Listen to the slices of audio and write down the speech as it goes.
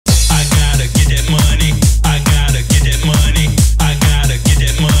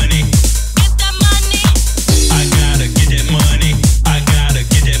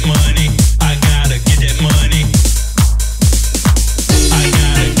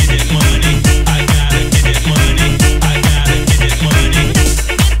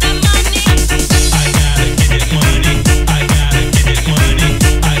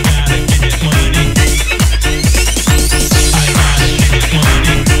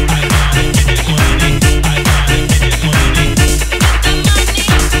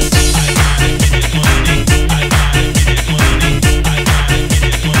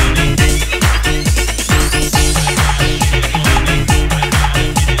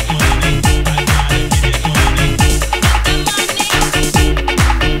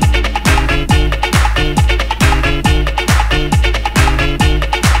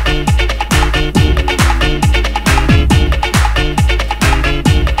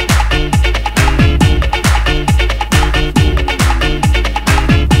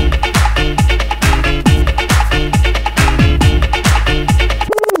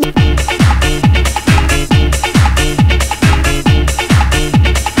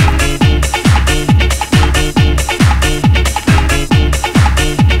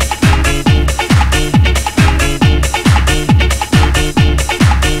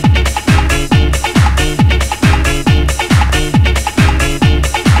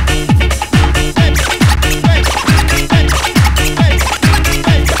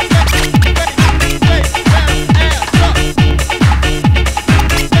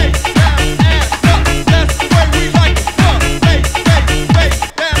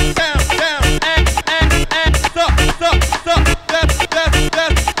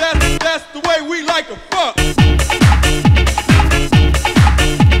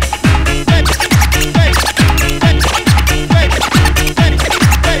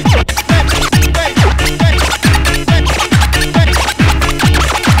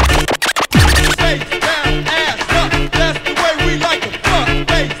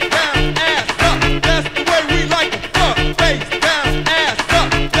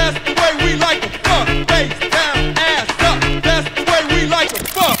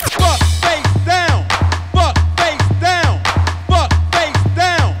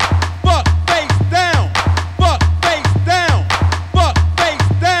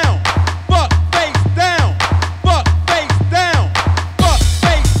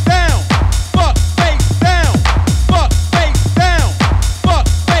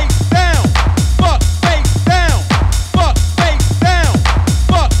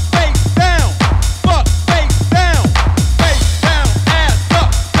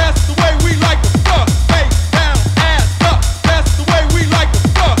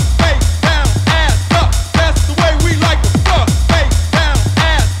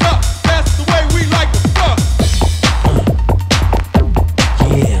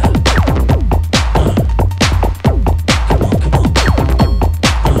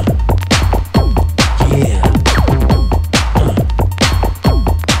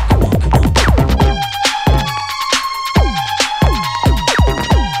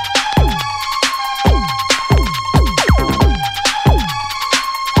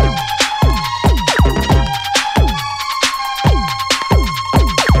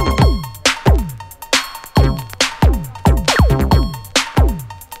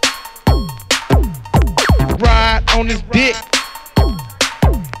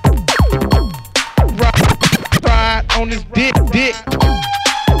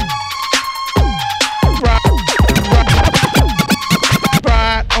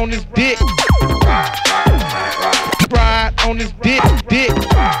on his dick,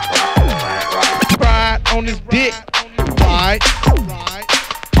 ride on his dick, ride,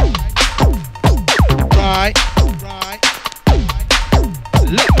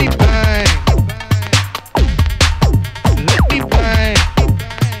 let me bang, let me bang,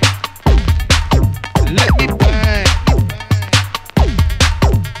 let me bang,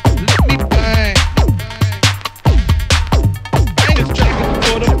 let me bang. Ain't this tracking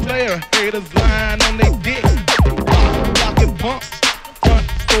for the player, haters lying on they dick, rockin' pumps, front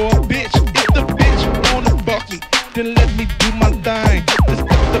for a bitch. If the bitch wanna fuck me, then let me do my thing. Just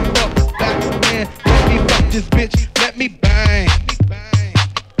put the fuck back in, let me fuck this bitch, let me bang.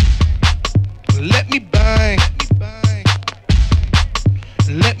 Let me bang,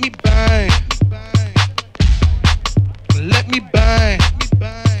 let me bang, let me bang.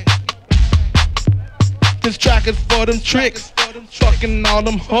 This track is for them tricks, fucking all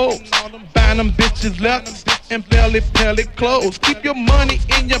them hoes, buying them bitches leathers and belly clothes. Keep your money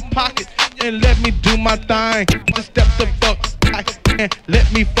in your pocket and let me do my thing. Just step the fuck back and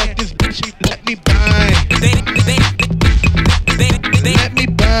let me fuck this bitch, let me bang. Let me bang. Let me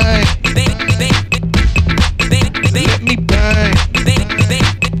bang.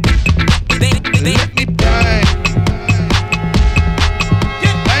 Let me bang.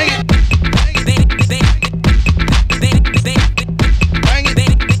 Bang it. Bang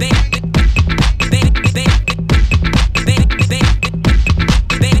it.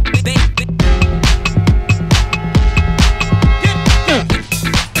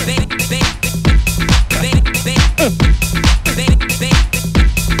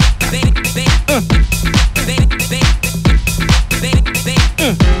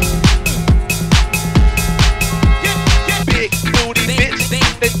 Big booty bitch,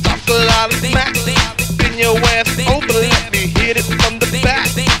 they talk a lot of smack. Bend your ass over, let me hit it from the back.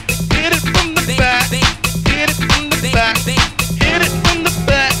 Hit it from the back. Hit it from the back. Hit it from the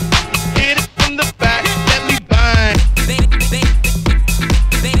back. Hit it from the back. Let me bang.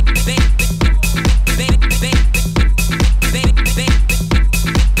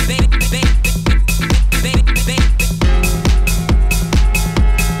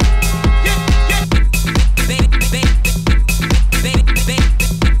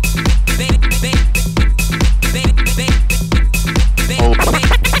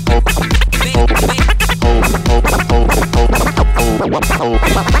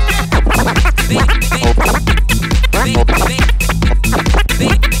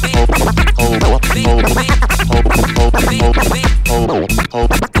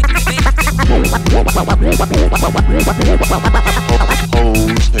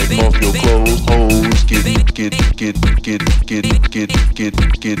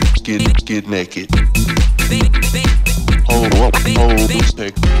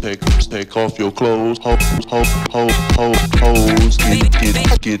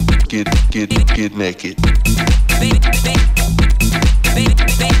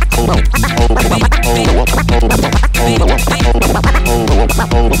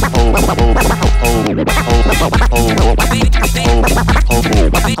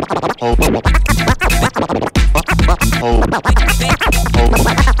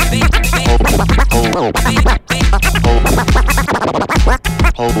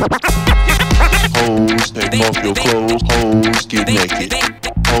 Hoes, take off your clothes. Hoes, get naked.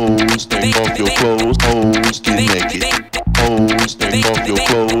 Hoes, take off your clothes. Hoes, get naked. Hoes, take off your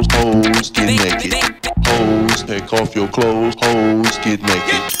clothes. Hoes, get naked. Hoes, take off your clothes. Hoes, get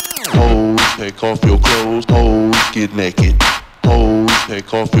naked. Hoes, take off your clothes. Hoes, get naked. Hoes,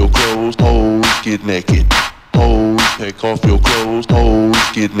 take off your clothes. Hoes, get naked. Hoes, take off your clothes. Hoes, get naked. Hoes, take off your clothes. Hoes,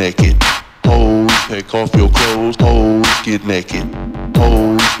 get naked. Hoes, take off your clothes. Hoes, get naked. Hoes,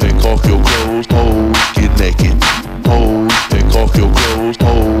 take off your clothes. Hoes, get naked. Hoes, take off your clothes.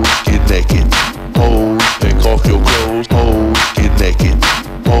 Hoes, get naked. Hoes, take off your clothes. Hoes, get naked.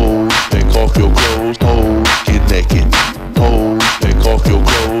 Hoes, take off your clothes. Hoes, get naked. Hoes, take off your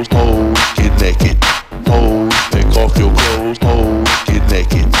clothes. Hoes, get naked. Hoes, take off your clothes. Hoes, get naked. Hoes, take off your clothes. Hoes, get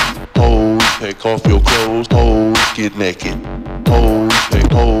naked. Hoes, take off your clothes. Hoes, get naked. Hoes,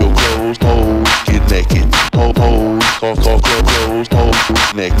 take off your clothes. Hoes, get naked. Hoes, off your clothes.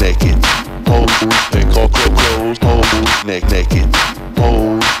 Hoes, naked. Hoes, take off your clothes. Hoes, naked.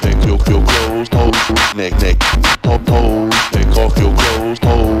 Hoes, take your clothes. Hoes, naked. Hoes, take off your clothes.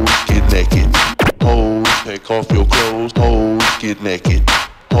 Hoes, get naked. Hoes, take off your clothes. Hoes, get naked.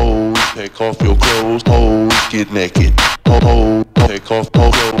 Hoes, take off your clothes. Hoes, get naked. Hoes, take off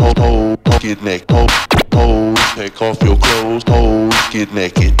clothes. Get naked. Hoes, take off your clothes. Hoes, get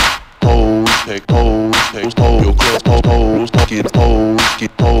naked. Hoes, take your clothes. Hoes, get hoes,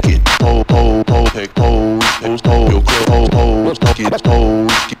 take hoes, your clothes. get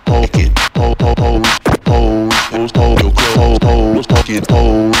hoes get hoes your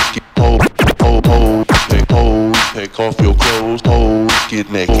clothes get hoes take off your clothes get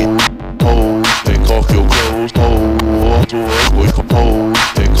naked take off your clothes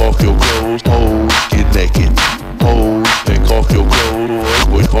take off your clothes get naked take off your clothes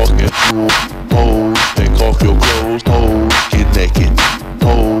boy fucking take off your clothes get naked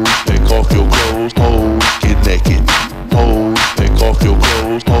take off your clothes get naked take off your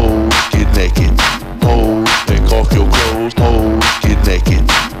clothes get naked take off your clothes get naked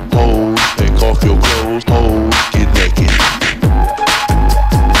take off your clothes get naked.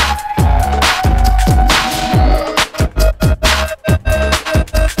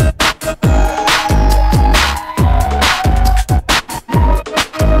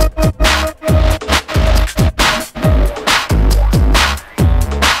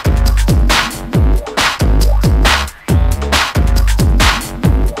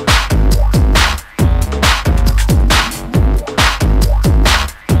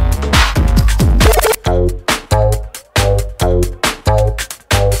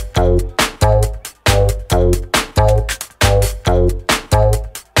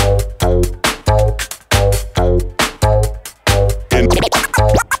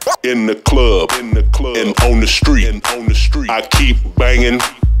 In the club, and on the street, I keep banging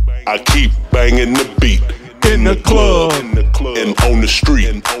the beat. In the club, and on the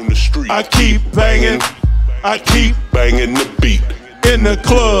street, I keep banging the beat. In the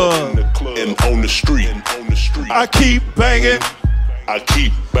club, and on the street, I keep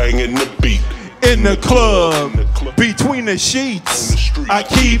banging the beat. In the club, between the sheets, I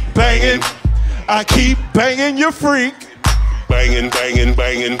keep banging your freak.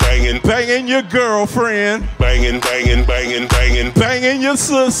 Banging your girlfriend. Banging your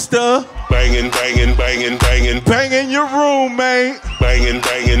sister. Banging your roommate.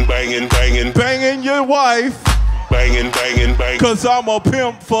 Banging your wife. Cause I'm a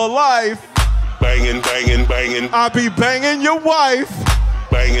pimp for life. I be banging your wife.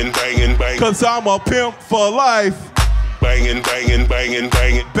 Cause I'm a pimp for life. Banging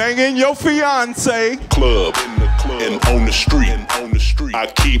your fiance. Club, and on the street, I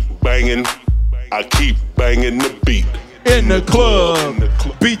keep banging the beat. In the club,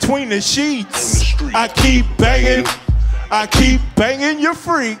 between the sheets, I keep banging your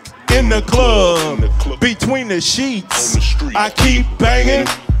freak. In the club, between the sheets, I keep banging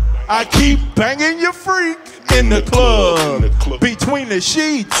your freak. In the club, between the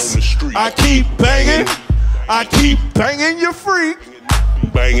sheets, I keep banging your freak.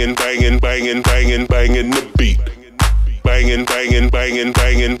 Banging the beat. Banging the beat. Banging the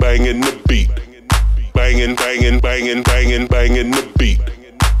beat. Banging the beat. Banging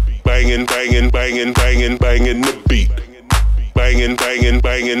the beat. Banging the beat. Banging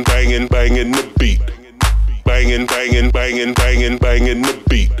the beat.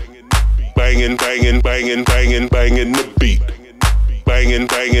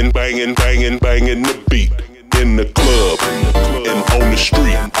 Banging the beat. In the club, and on the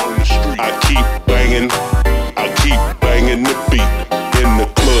street, I keep banging the beat. In the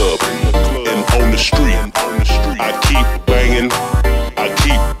club, and on the street, I keep banging the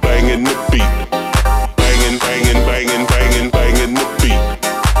beat. Banging the beat. Banging the beat. Banging the beat.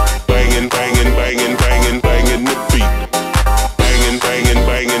 Banging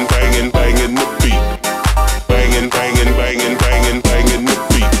the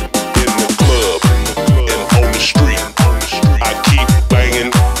beat. In the club, and on the street, I keep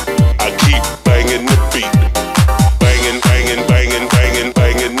banging the beat. Banging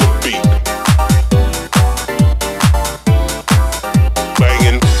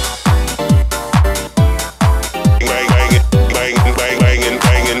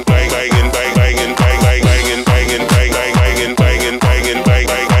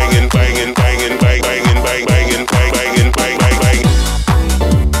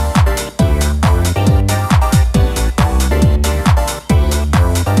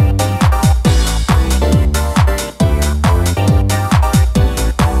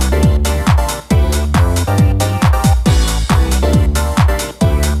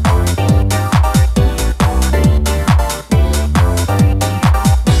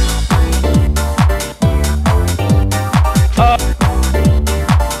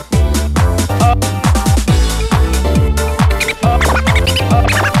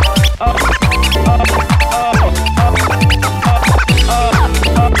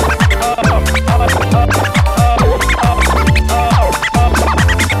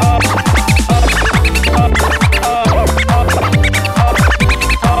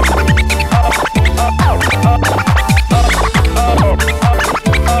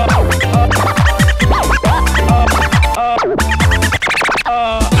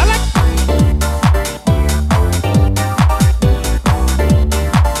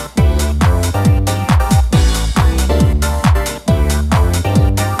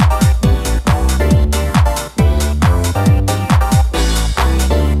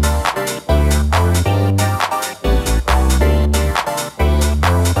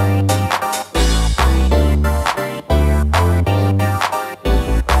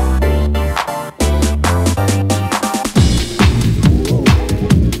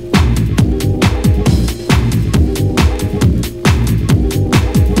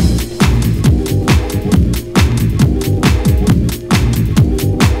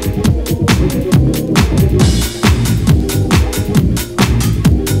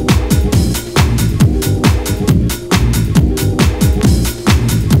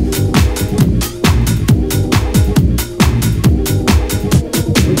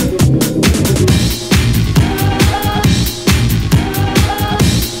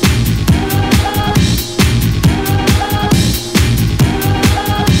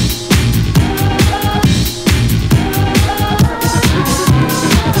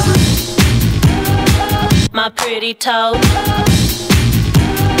my pretty toes,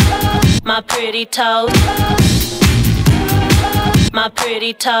 my pretty toes, my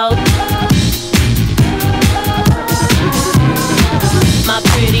pretty toes, my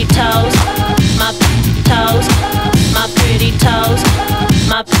pretty toes, my toes, my pretty toes,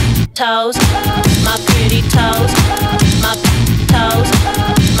 my toes, my pretty toes, my toes,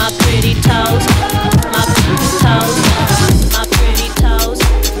 my pretty toes, my toes, my pretty toes,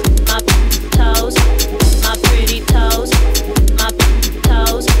 my toes, my pretty toes, my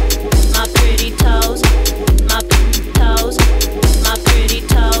toes, my pretty toes, my toes, my pretty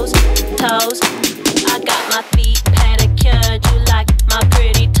toes, toes. I got my feet pedicured, you like my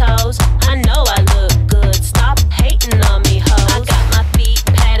pretty toes. I know I look good, stop hating on me, hoes. I got my feet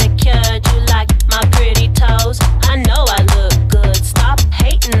pedicured, you like my pretty toes. I know I look good, stop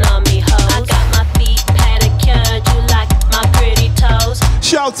hating on me, hoes. I got my feet pedicured, you like my pretty toes.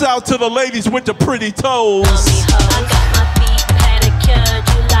 Shouts out to the ladies with the pretty toes. On me, hoes. I got my feet pedicured,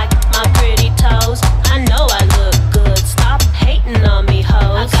 you like my pretty toes. I know I look good, stop hating on me,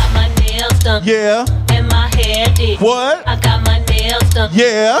 hoes. I got my nails done, Yeah. and my hair did. What? I got my nails done,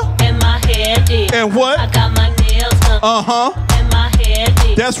 Yeah. and my hair did. And what? I got my nails done, Uh-huh. and my hair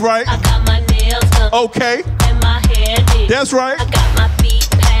did. That's right. I got my nails done, Okay. and my hair did. That's right. I got my feet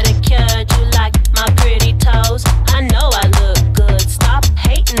pedicured, you like my pretty toes. I know I look good, stop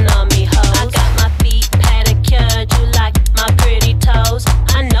hating on me, hoes. I got my feet pedicured, you like my pretty toes.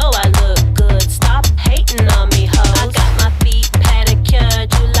 I know I look good, stop hating on me, hoes. I got my feet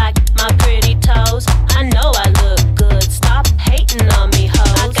pedicured, you like my pretty toes. I know I look good, stop hating on me,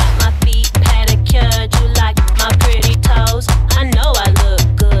 hoes. I got my feet pedicured, you like my pretty toes. I know I look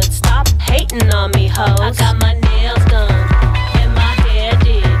good, stop hating on me, hoes. I got my nails done, and my hair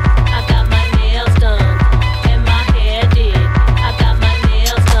did. I got my nails done, and my hair did. I got my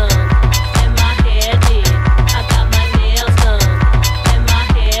nails done, and my hair did. I got my nails done, and my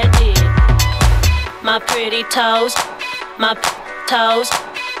hair did. My pretty toes, my toes,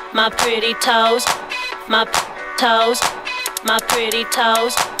 my pretty toes, my toes, my pretty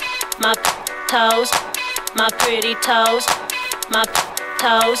toes, my toes, my pretty toes, my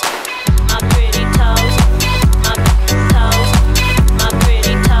toes, my pretty toes, my toes, my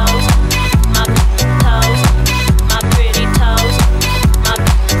pretty toes, my toes, my pretty toes, my toes, my pretty toes, my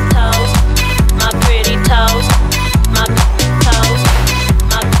toes, my pretty toes, my pretty toes.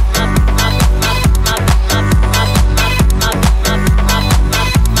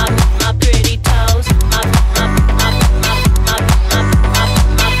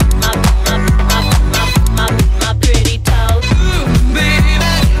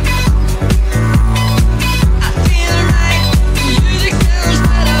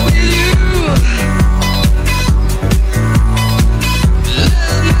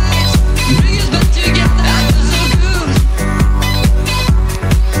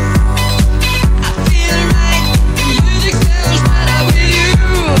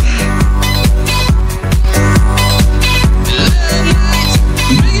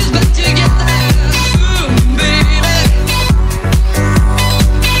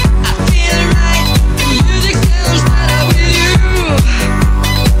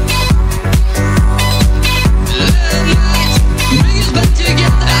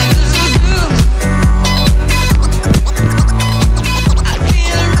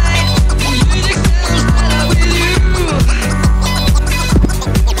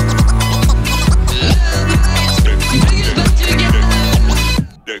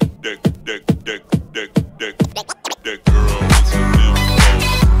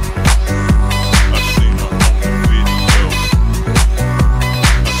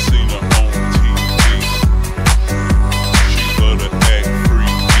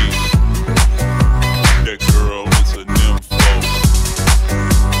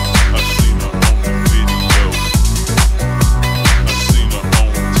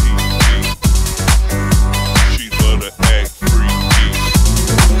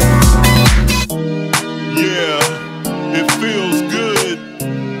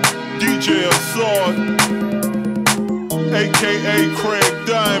 aka Craig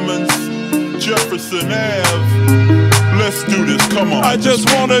Diamonds, Jefferson Ave. Let's do this, come on. I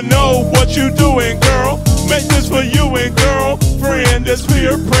just wanna know what you doing, girl. Make this for you and girlfriend. This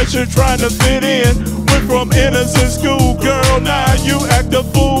peer pressure trying to fit in. Went from innocent school, girl, now you act a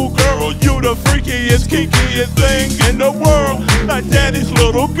fool, girl. You the freakiest, kinkiest thing in the world. Like daddy's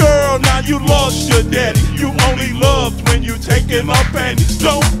little girl, now you lost your daddy. You only loved when you taking my panties.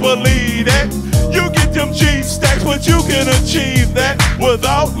 Don't believe that. You get them cheap stacks, but you can achieve that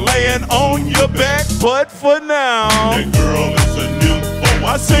without laying on your back. But for now, that girl is a nympho.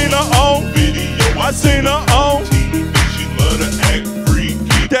 I seen her on video. I seen her on TV. She love to act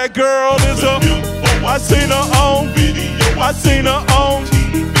freaky. That girl is a I seen her on Video. I seen her on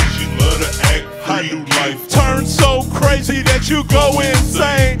TV. She love to act How do freaky. life turn so crazy that you go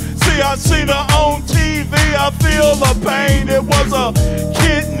insane? See, I seen her on TV, I feel the pain. It was a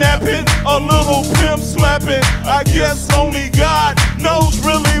kidnapping, a little pimp slapping. I guess only God knows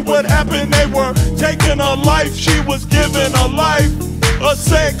really what happened. They were taking her life, she was giving her life. A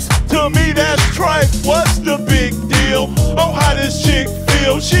sex, to me that's tripe. What's the big deal? Oh, how this chick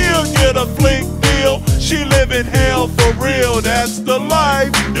feel? She'll get a flick deal. She live in hell for real, that's the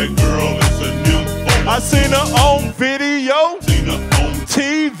life. That girl is a nympho. I seen her on video, Seen her on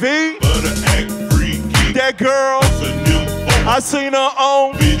TV. love to act freaky. That girl, It's a nympho. I seen her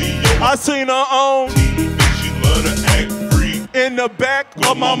on, Video. I seen her on. TV. She love to act freaky. In the back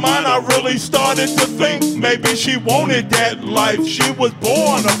of my mind, I really started to think maybe she wanted that life. She was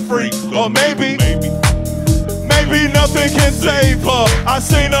born a freak, or maybe nothing can save her. I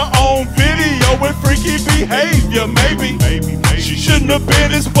seen her on video with freaky behavior. Maybe she shouldn't have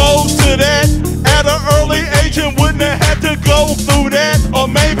been exposed to that at an early age and wouldn't have had to go through that. Or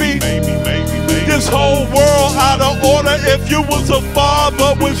maybe this whole world out of order. If you was a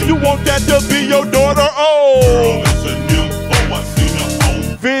father, would you want that to be your daughter? Oh, Girl is a nympho. I seen her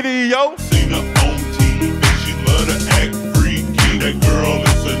on video. Seen her on TV. She love to act freaky. That girl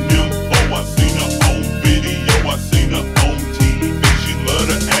is a nympho. I seen her on video. I seen her on TV. She love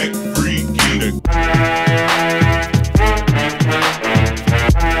to act freaky.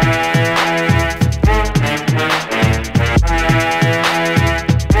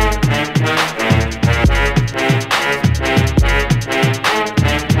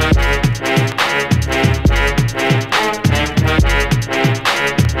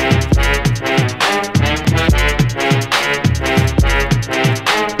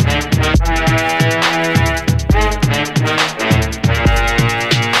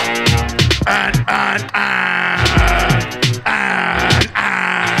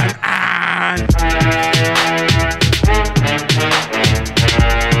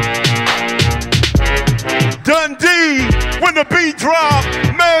 Dundee, when the beat drop,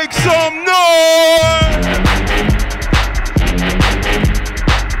 make some noise.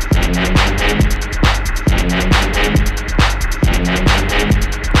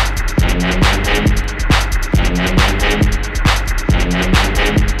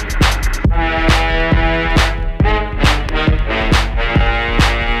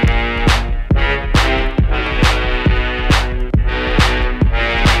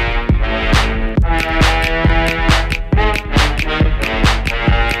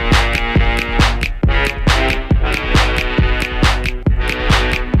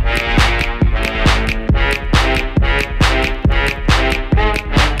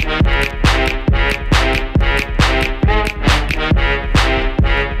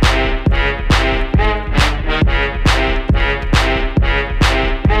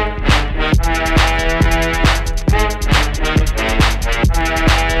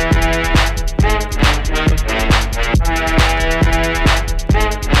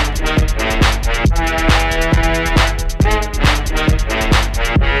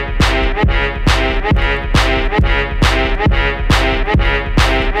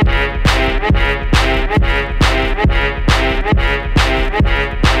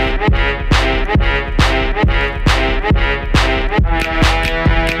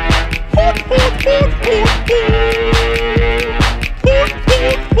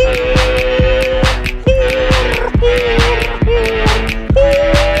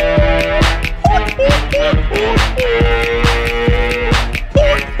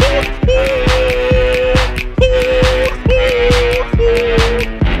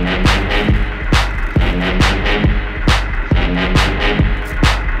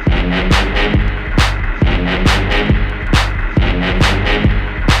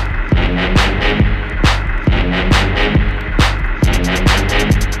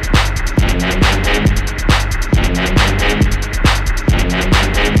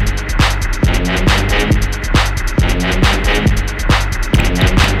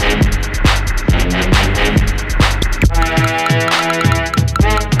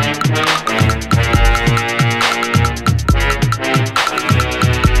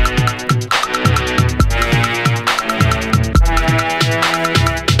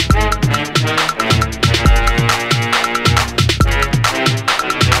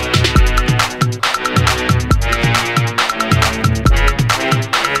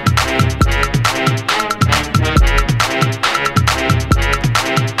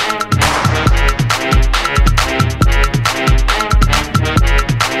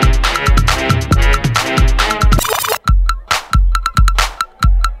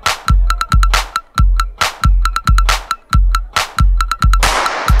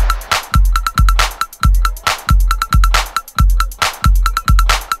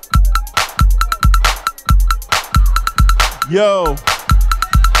 Yo,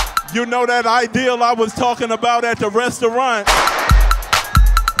 you know that ideal I was talking about at the restaurant?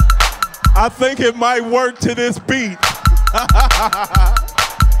 I think it might work to this beat.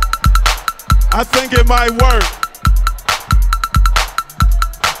 I think it might work.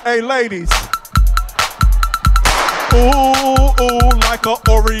 Hey, ladies. Ooh, ooh, like a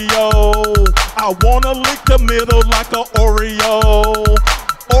Oreo. I wanna lick the middle like a Oreo.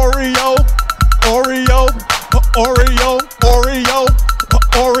 Oreo, Oreo, Oreo, Oreo,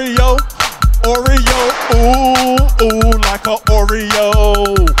 Oreo, Oreo. Ooh, ooh, like a Oreo.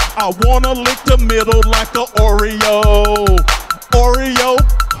 I wanna lick the middle like a Oreo. Oreo,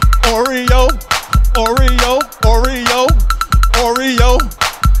 Oreo, Oreo, Oreo, Oreo,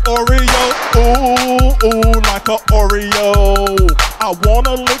 Oreo. Ooh, ooh, like a Oreo. I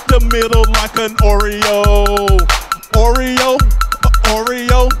wanna lick the middle like an Oreo. Oreo,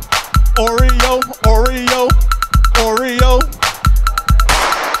 Oreo, Oreo, Oreo, Oreo.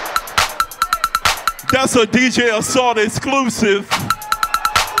 That's a DJ Assault exclusive.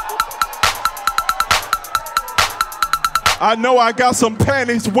 I know I got some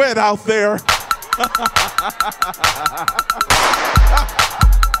panties wet out there.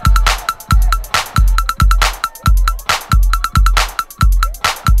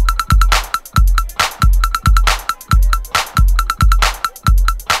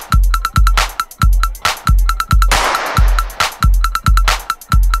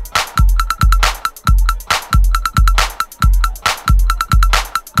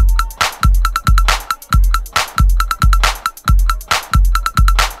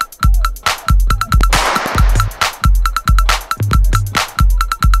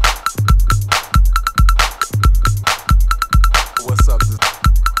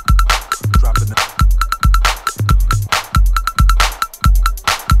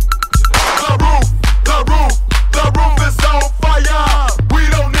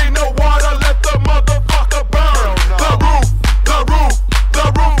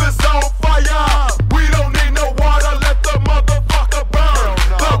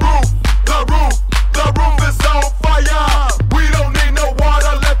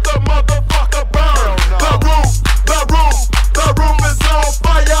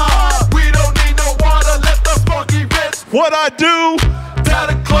 What I do? Tear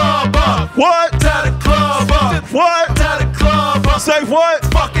the club up. What? Tear the club up. What? Tear the club up. Say what?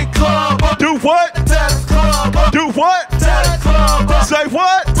 Fucking club up. Do what? Tear the club up. Do what? Tear the club up. Say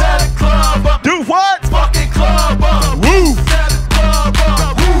what? Tear the club up. Do what? Fucking club up. Woo! Tear the club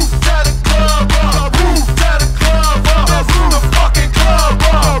up. Woo! Tear the club up. Woo! Tear the club up. Woo! The fucking club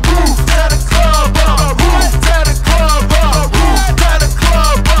up. Woo! Tear the club up. Woo! Tear the club up. Woo! Tear the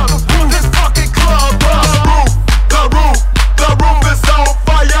club up. This fucking club up. The roof is on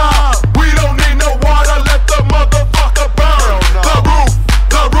fire. We don't need no water. Let the motherfucker burn. The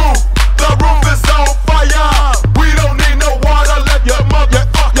roof is on fire. We don't need no water. Let the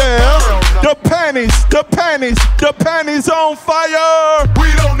motherfucker burn. The panties on fire.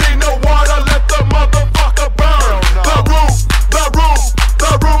 We don't need no water. Let the motherfucker burn.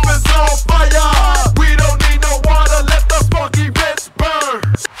 The roof is on fire. We don't need no water. Let the funky bitch burn.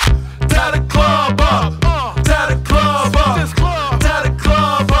 Tear the club up. Tear the club up. Tear the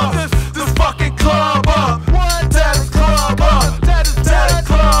club up. This fucking club up. Tear the club up. Tear the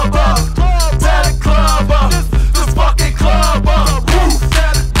club up. Tear the club up. This fucking club up. Tear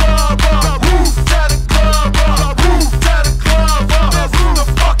the club up. Tear the club up. Tear the club up. The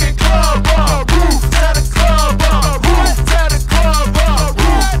fucking club up. Tear the club up. Tear the club up.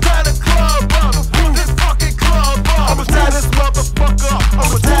 Tear the club up. This fucking club up. I'ma tear this motherfucker up.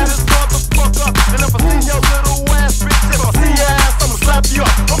 I'ma tear this motherfucker up. And if I see your little ass bitch, if I see your ass, I'ma slap you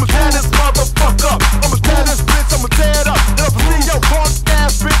up. I'ma tear this motherfucker up. I'ma tear this bitch, I'ma tear it up. And if I see your punk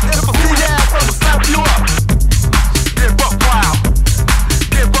ass bitch, and if I see your ass, I'ma slap you up. Get buck wild.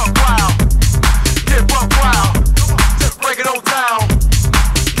 Get buck wild. Get buck wild. Just break it on down.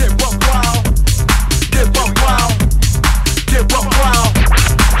 Get buck wild. Get buck wild. Get buck wild.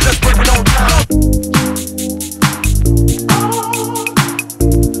 Just break it on down.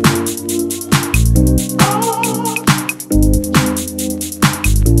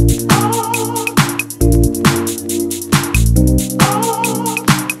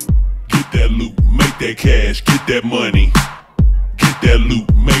 Get that loot, make that cash, get that money. Get that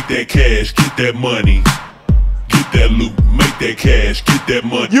loot, make that cash, get that money. Get that loot, make that cash, get that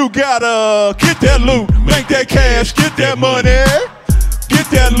money. You gotta get that loot, make that cash, get that money. Get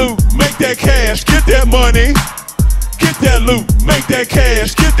that loot, make that cash, get that money. Get that loot, make that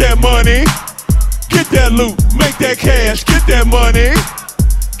cash, get that money. Get that loot, make that cash, get that money.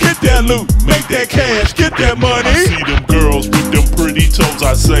 Get that loot, make that cash, get that money. I see them girls with them pretty toes,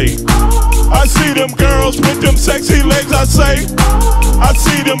 I say. I see them girls with them sexy legs, I say. I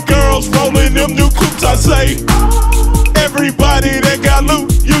see them girls rolling them new coupes, I say. Everybody that got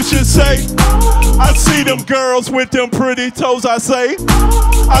loot, you should say. I see them girls with them pretty toes, I say.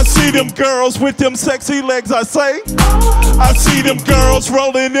 I see them girls with them sexy legs, I say. I see them girls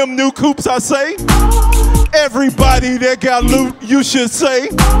rolling them new coupes, I say. Everybody that got loot, you should say.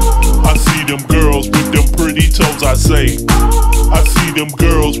 I see them girls with them pretty toes, I say. I see them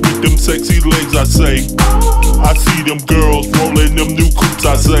girls with them sexy legs, I say. I see them girls rolling them new coupes,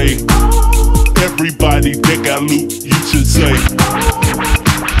 I say. Everybody that got loot, you should say.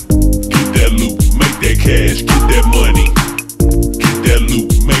 Get that loot, make that cash, get that money. Get that loot,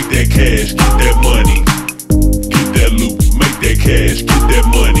 make that cash, get that money. Get that loot, make that cash, get that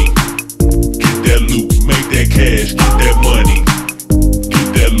money. Get that loot, make that cash, get that money. Get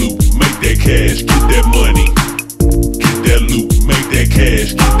that loot, make that cash, get that money. Get that loot, make that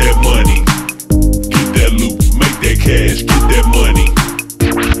cash, get that money. Get that loot, make that cash, get that money.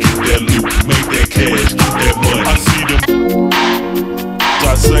 Get that loot, make that cash, get that money. I see them,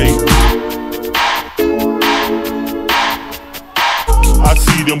 I say. I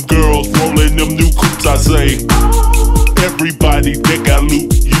see them girls rolling them new coupes, I say. Everybody that got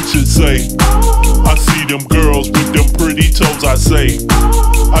loot, you should say. I see them girls with them pretty toes, I say.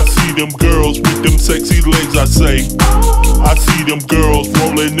 I see them girls with them sexy legs, I say. I see them girls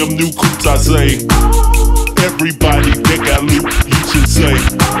rolling them new coupes, I say. Everybody that got loot, you should say.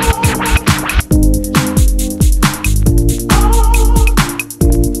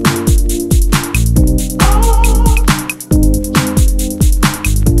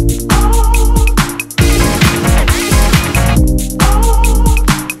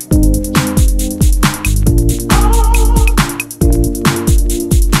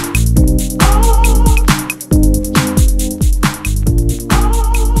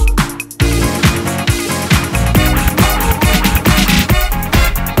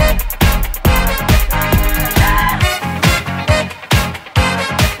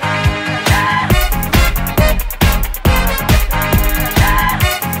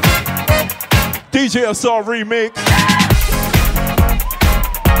 DJ SR remix.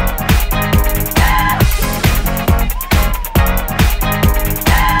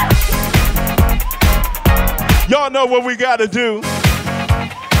 Y'all know what we gotta do.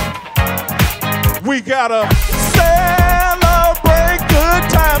 We gotta celebrate good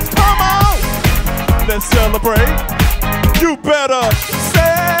times. Come on, let's celebrate. You better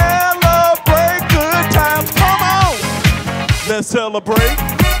celebrate good times. Come on, let's celebrate.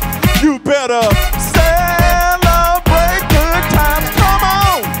 You better celebrate good times. Come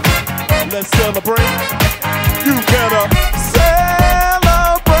on, let's celebrate. You better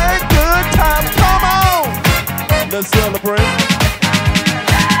celebrate good times. Come on, let's celebrate.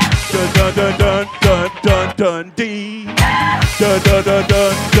 Dun dun dun dun dun dun Dundee. Dun dun dun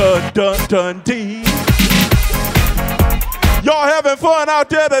dun dun dun Dundee. Y'all having fun out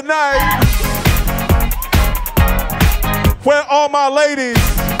there tonight? Where all my ladies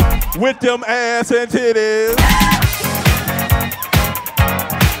with them ass and titties?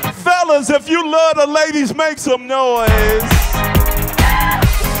 Fellas, if you love the ladies, make some noise.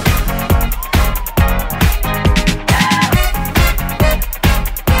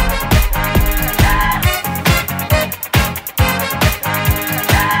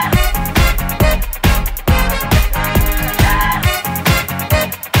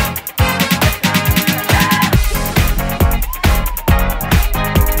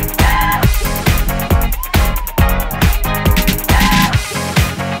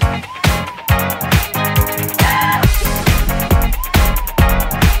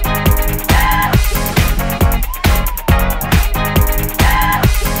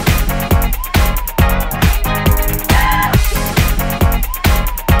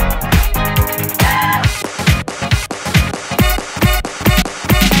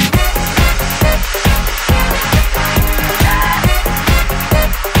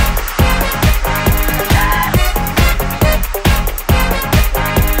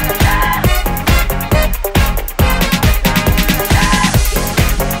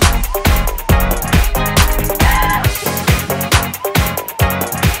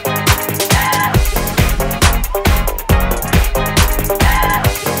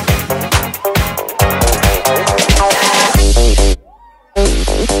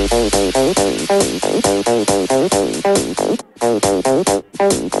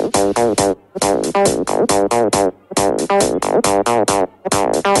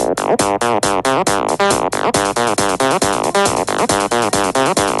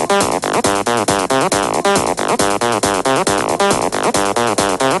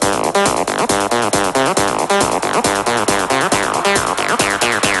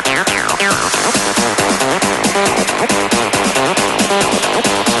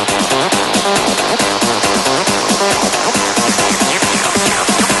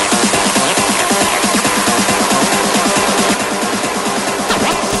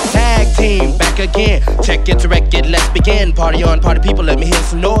 again. Check it to wreck it, let's begin. Party on, party people, let me hear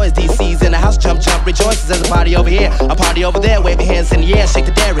some noise. DC's in the house, jump, jump, rejoices. There's a party over here, a party over there. Wave your hands in the air, shake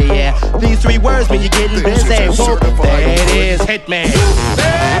the dairy, yeah. These three words mean you're getting busy. Whoop, there it is, Hitman.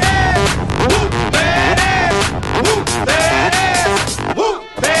 Whoop, there it is. Whoop, there it is. Whoop,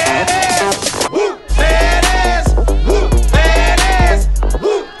 there it is. Whoop, there it is. Whoop, there it is.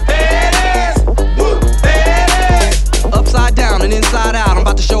 Whoop, there it is. Whoop, there it is. Whoop, there it is. Upside down and inside out, I'm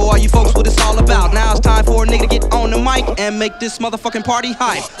about to show all you folks what it's all about. Now it's time for a nigga to get on the mic and make this motherfucking party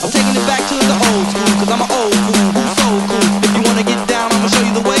hype. I'm taking it back to the old school, cause I'm an old fool who's so cool. If you wanna get down, I'ma show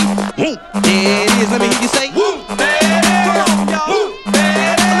you the way. There it is, let me hear you say whoop, there it is. Come on, y'all. Whoop,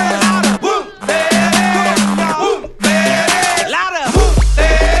 there it is. Whoop, there it is. Whoop, there it is. Louder. Whoop,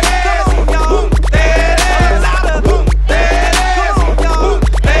 there it is. Come on, y'all. Whoop, there it is. Louder. Whoop, there it is. Come on, y'all. Whoop,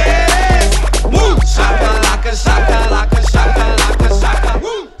 there it is. Whoop, shakalaka, shakalaka, shakalaka, shaka.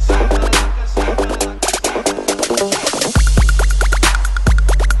 Whoop, shakalaka, shakalaka.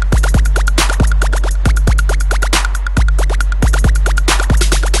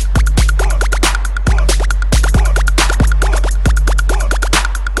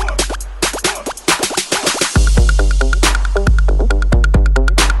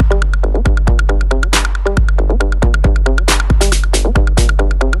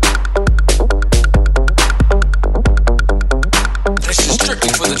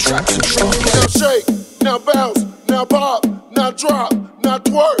 Now shake, now bounce, now pop, now drop, now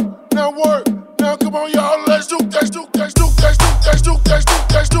twerk, now work. Now come on, y'all, let's do, let's do, let's do, let's do, let's do, let's do,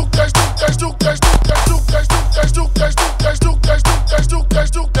 let's do, let's do, let's do, let's do, let's do, let's do, let's do, let's do, let's do, let's do,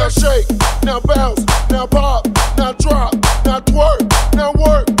 let's do. Now shake, now bounce, now pop, now drop, now twerk, now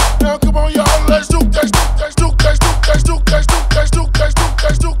work. Now come on, y'all, let's do, let's do, let's do, let's do, let's do, let's do, let's do, let's do,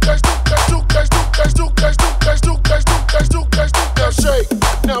 let's do, let's do, let's do, let's do, let's do, let's do, let's do, let's do, let's do. Now shake,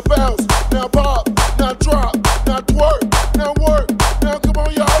 now bounce, now pop, now drop, now twerk, now work. Now come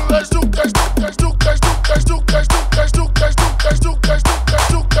on, y'all, let's do, let's do, let's do, let's do, let's do, let's do, let's do, let's do, let's do, let's do, let's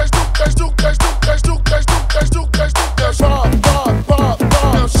do, let's do, let's do, let's do, let's do, let's do, let's do. Now pop, pop, pop,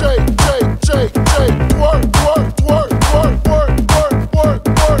 pop. Now shake, shake, shake, shake, work, work, work, work, work, work, work,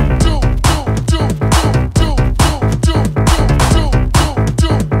 work. Do, do, do, do, do, do, do, do, do, do,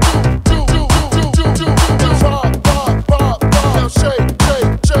 do, do, do, do, do. Now pop, pop, pop, pop. Now shake,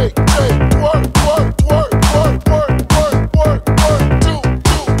 shake, shake, shake, work, work, work, work, work, work, work, work. Do,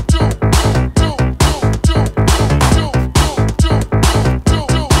 do, do, do, do, do, do, do, do, do, do,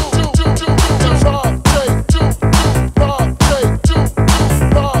 do, do, do. Now pop, shake, do, pop, shake, do, pop, shake, do,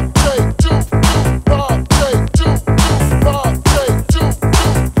 pop, shake, do, pop, shake, do, pop,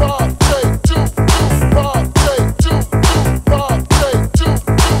 shake, do, pop, shake, do, pop,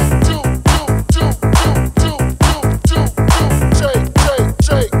 shake, do, shake, shake,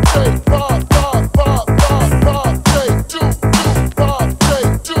 shake, shake, pop, pop, pop, pop, pop, shake, do, pop,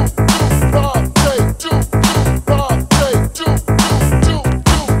 shake, do, pop, shake, do, pop, shake, do, shake,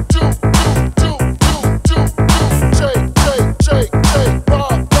 shake, shake, shake,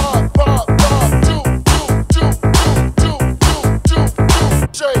 pop, pop, pop, pop, do,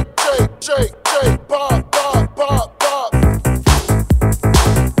 shake, shake, shake, shake, pop, pop, pop, pop.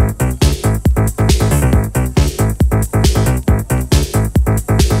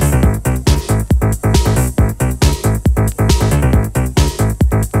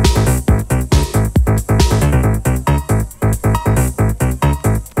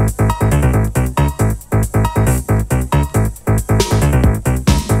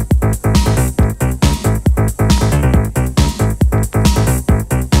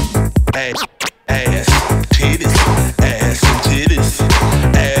 Ass, titties, ass and titties, ass,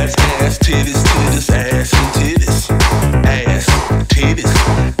 titties, titties, ass and titties, ass, titties,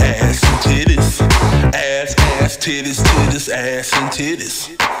 ass and titties, ass, titties, titties, ass and titties.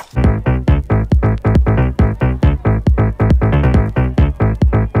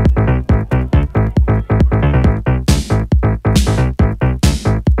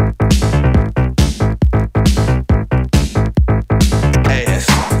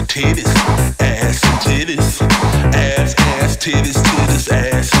 Titties, ass and titties, ass, titties, titties,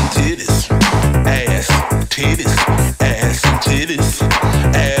 ass and titties, ass, titties, ass and titties,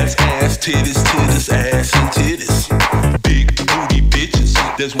 ass, titties, titties, ass and titties. Big booty bitches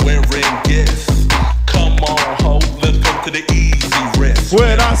that's wearing guests. Come on, ho, let's go to the easy rest.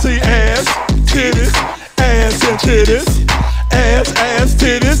 When I see ass, titties, ass and titties, ass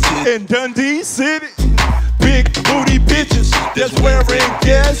titties in Dundee City. Big booty bitches that's wearing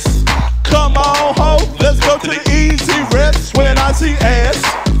guests. Come on, ho, let's go to the easy rest. When I see ass,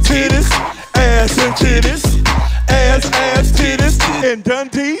 titties, ass and titties, ass titties in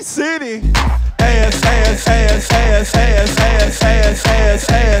Dundee City.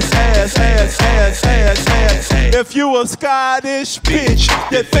 If you a Scottish bitch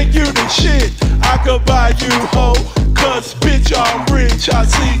that think you the shit, I could buy you hoe. Cause bitch, I'm rich. I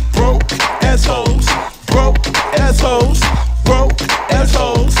see broke assholes, broke assholes, broke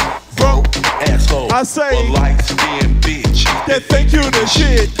assholes, broke assholes. I say a light-skinned bitch that think you the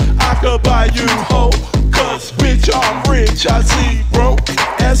shit, I could buy you hoe. Cause bitch, I'm rich. I see broke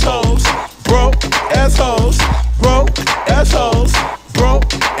assholes, broke assholes, broke assholes, broke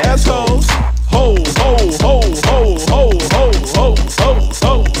assholes. Hoes, hoes, hoes, hoes, hoes, hoes, hoes, hoes,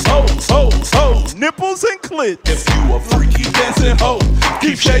 hoes, hoes, hoes, hoes. Nipples and clit. If you a freaky dancing hoe,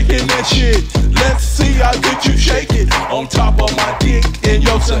 Keep shaking that shit. Let's see how good you shake it. on top of my dick in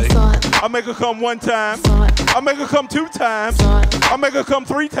your say. I make her come one time. I make her come 2 times. I make her come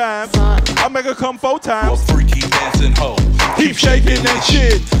 3 times. I make her come 4 You a times. freaky dancing hoe, Keep shaking that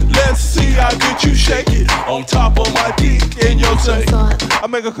shit. Let's see how good you shake it. on top of my dick in your say. I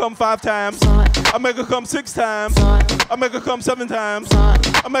make her come 5 times. I make her come 6 times. I make her come 7 times.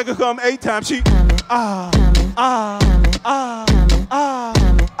 I make her come 8 times. She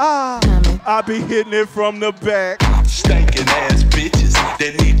I be hitting it from the back. Stinking ass bitches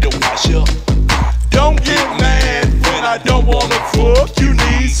that need to wash up. Don't get mad when I don't wanna fuck. You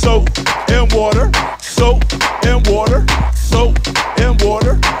need soap and water, soap and water, soap and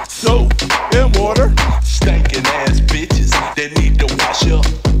water, soap and water. Stinking ass bitches that need to wash up.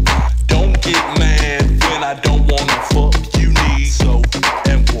 Don't get mad when I don't wanna fuck. You need soap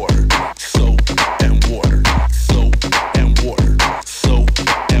and water, soap and water, soap and water, soap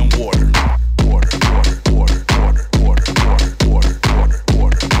and water. Water, water, water, water, water, water, water, water, water,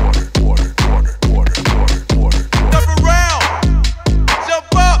 water, water, water, water, water. Jump around,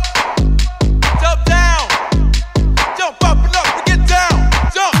 jump up, jump down, jump up and up to get down.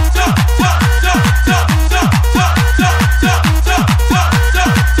 Jump, jump, jump, jump, jump, jump, jump, jump, jump, jump,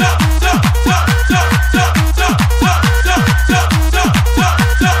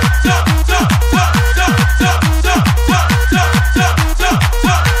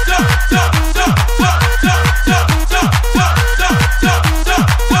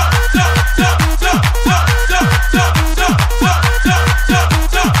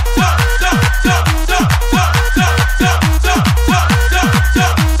 jump, jump, jump, jump, jump, jump, jump, jump, jump,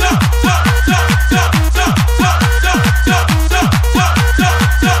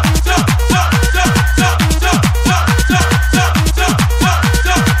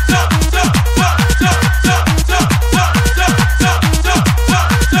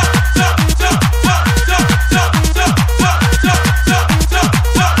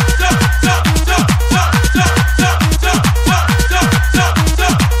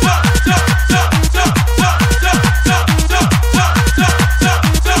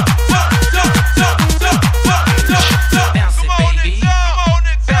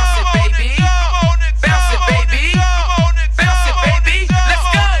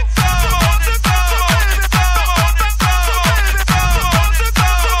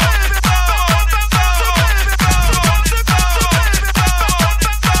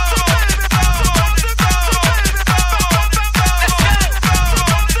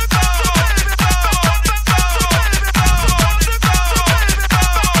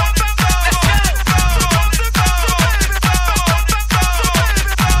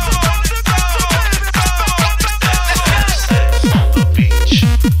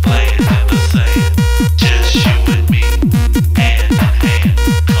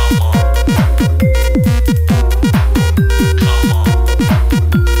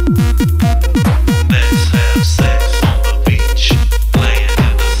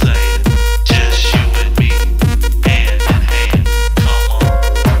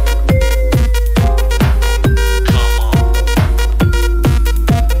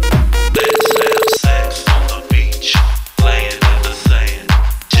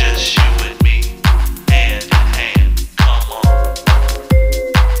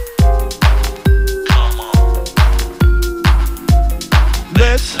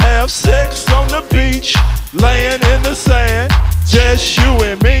 laying in the sand, just you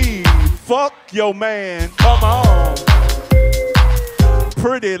and me. Fuck your man, come on.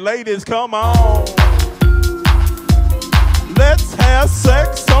 Pretty ladies, come on. Let's have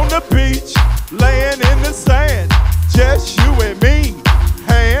sex on the beach, laying in the sand, just you and me,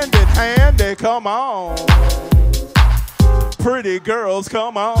 hand in hand, and come on. Pretty girls,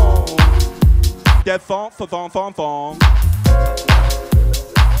 come on. That thong, thong, thong, thong.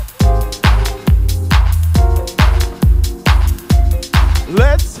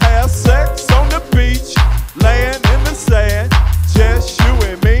 Let's have sex on the beach, laying in the sand, just you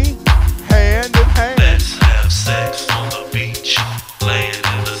and me, hand in hand. Let's have sex on the beach, laying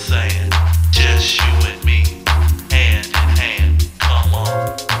in the sand, just you and me,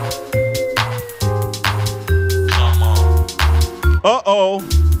 Uh-oh.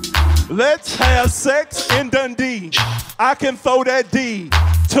 Let's have sex in Dundee. I can throw that D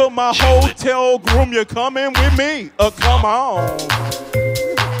to my hotel room. You coming with me? Come on.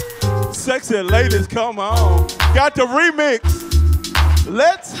 Sexy ladies, come on. Got the remix.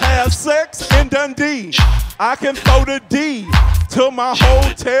 Let's have sex in Dundee. I can throw the D to my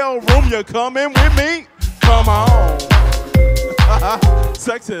hotel room. You coming with me? Come on.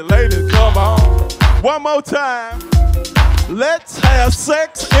 Sexy ladies, come on. One more time. Let's have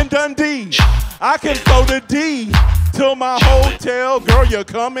sex in Dundee. I can throw the D to my hotel. Girl, you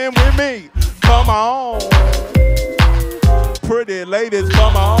coming with me? Come on. Pretty ladies,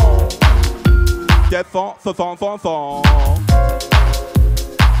 come on. That thong.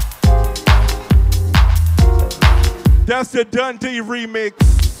 That's the Dundee remix.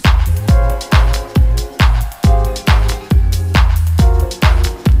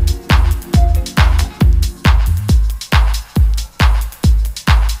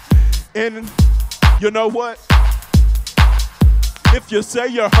 And you know what? If you say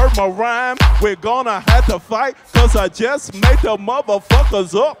you heard my rhyme, we're gonna have to fight, 'cause I just made the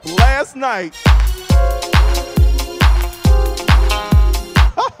motherfuckers up last night.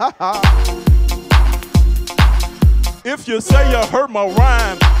 If you say you heard my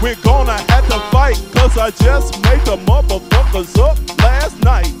rhyme, we're gonna have to fight, 'cause I just made the motherfuckers up last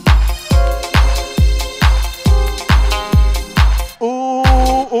night.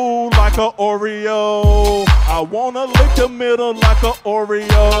 Ooh, like a Oreo. I wanna lick the middle like a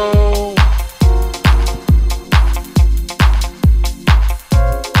Oreo.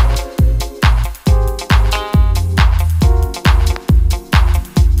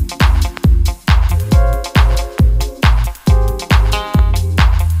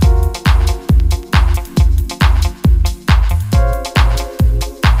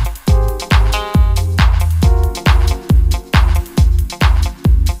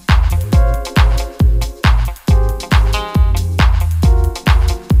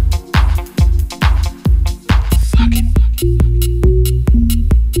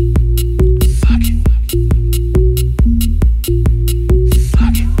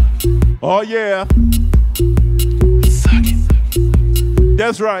 Oh yeah. Suck it.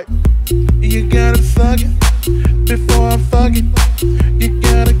 That's right. You gotta suck it before I fuck it. You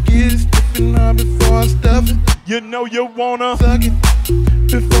gotta get it stiffened up before I stuff it. You know you wanna suck it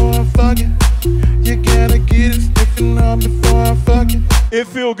before I fuck it. You gotta get it stiffened up before I fuck it. It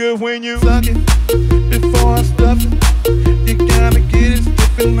feel good when you suck it before I stuff it. You gotta get it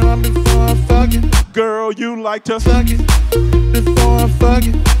stiffened up before I fuck it. Girl, you like to suck it before I fuck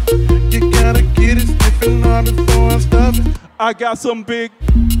it. You gotta get it stiffened up before I stuff it. I got some big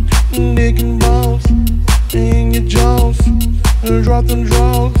dick and balls in your jaws. Drop them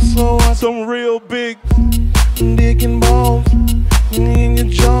draws, so I some real big dick and balls in your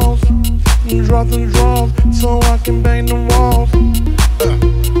jaws. Drop them draws, so I can bang the walls.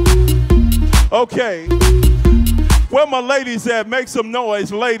 Okay, where my ladies at? Make some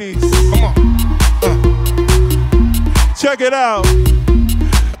noise, ladies. Come on. Check it out.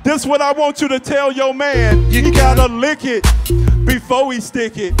 This what I want you to tell your man. You gotta lick it before he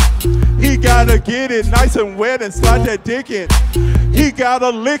stick it. He gotta get it nice and wet and slide that dick in. He gotta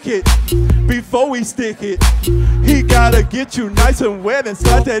lick it before he stick it. He gotta get you nice and wet and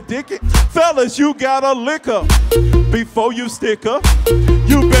slide that dick in. Fellas, you gotta lick her before you stick her.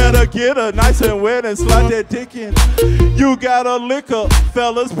 You better get her nice and wet and slide that dick in. You gotta lick her,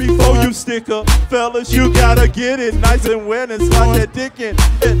 fellas, before you stick her. Fellas, you gotta get it nice and wet and slide that dick in.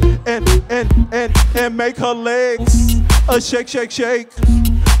 And make her legs a shake, shake, shake.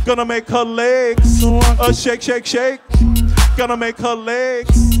 Gonna make her legs a shake, shake, shake. Gonna make her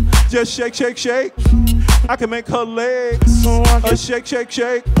legs just shake, shake, shake. I can make her legs a shake, shake,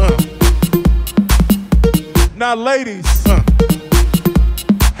 shake. Now, ladies,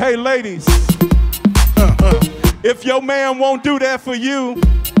 hey, ladies, if your man won't do that for you,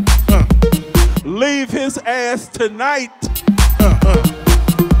 leave his ass tonight.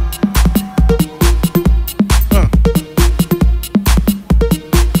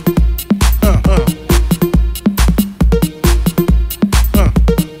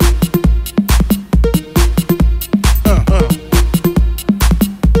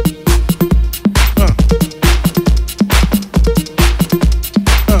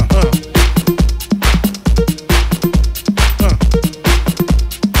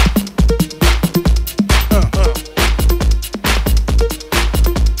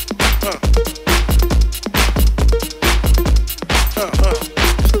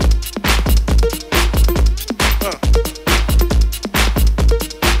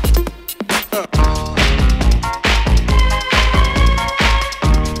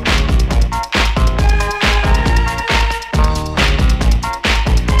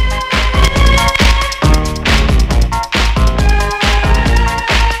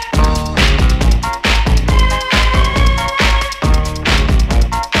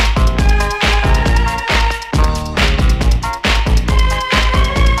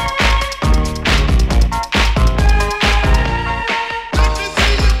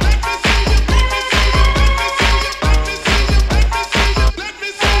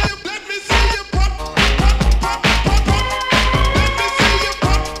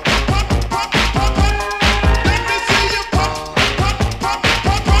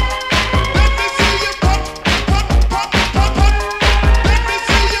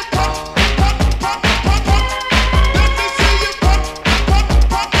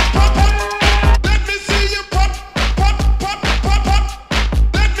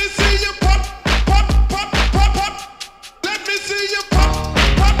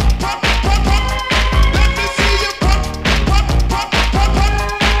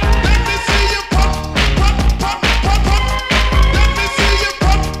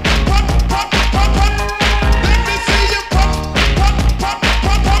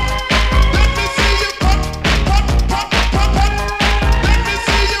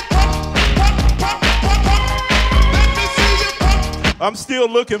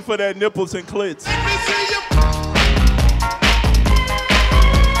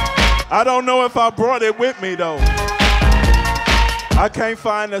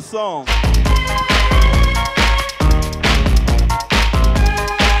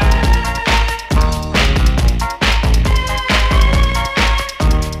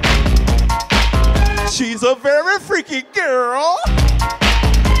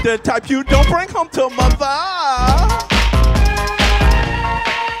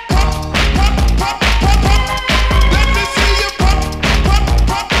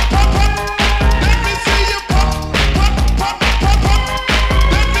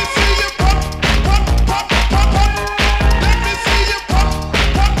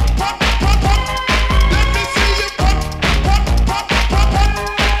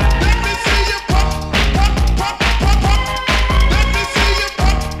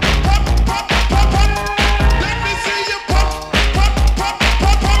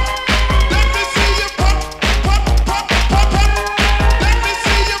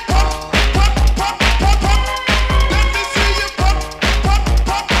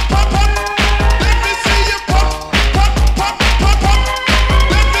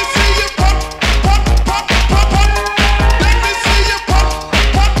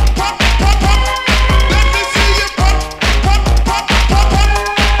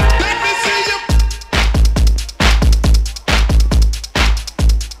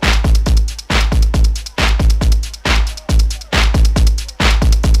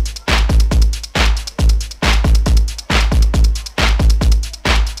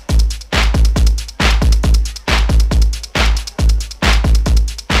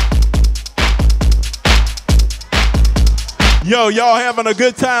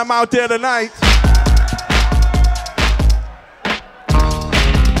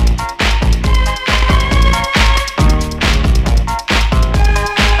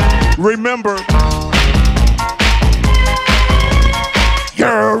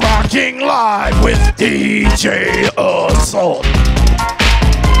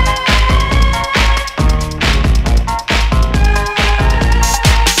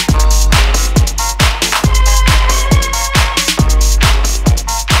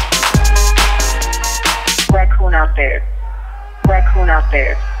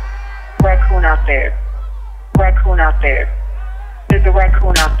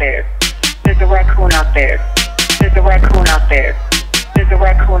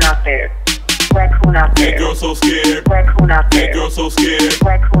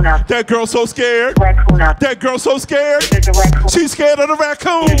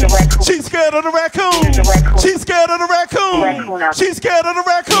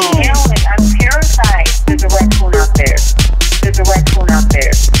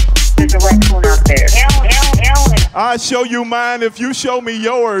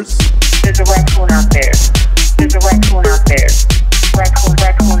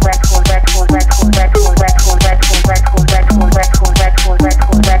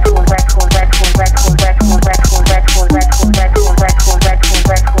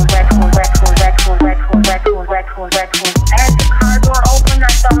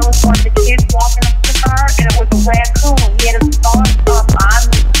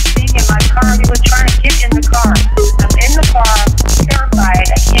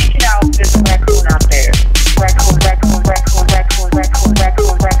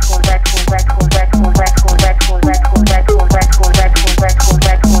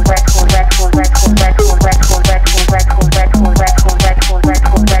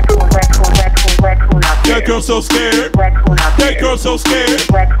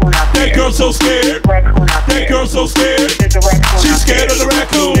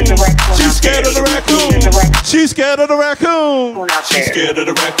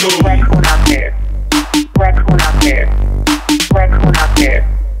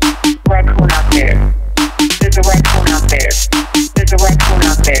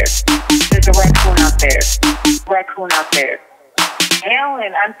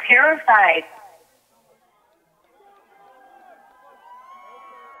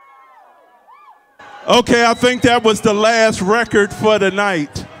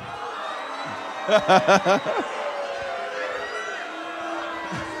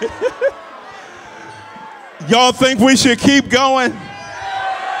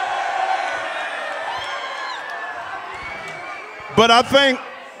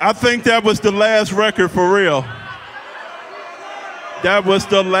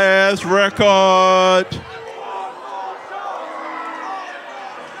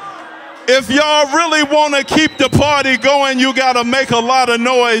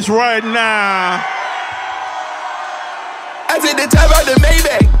 said the top out the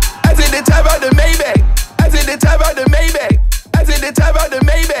Maybach. I said the top out the Maybach. I said the top out the Maybach. I said the top out the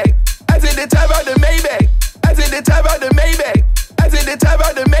Maybach. I said the top out the Maybach. I said the top out the Maybach. I said the top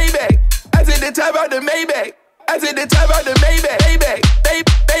out the Maybach. I said the top out the Maybach. I said the top out the Maybach. Maybach.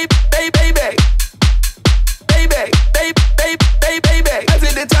 Maybach. Maybach. Maybach. I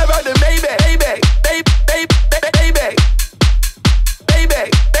said the top out the Maybach. Maybach. Maybach.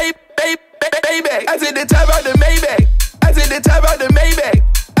 Maybach. I said the top out the Maybach. I said the top out the Maybach.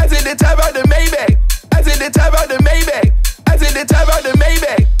 I said the top out the Maybach. I said the top out the Maybach. I said the top out the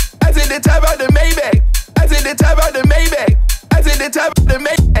Maybach. I said the top out the Maybach. I said the top out the Maybach. I said the top out the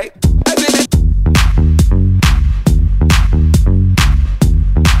Maybach. I said the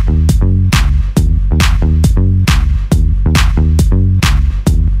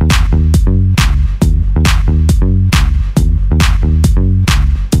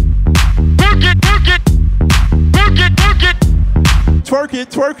Twerk it,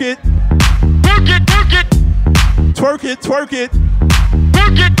 twerk it. Twerk it, twerk it.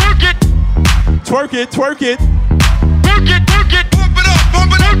 Twerk it, twerk it. Pump it up,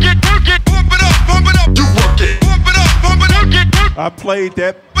 pump it up, pump it up, pump it up, pump it up. You work it. Pump it up, pump it up. I played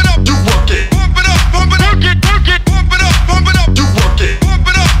that. Pump it up, you work it. Pump it up, pump it up, pump it up, pump it up. You work it. Pump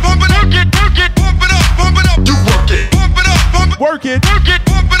it up, pump it up, pump it up, pump it up. You work it. Pump it up, pump it. Work it.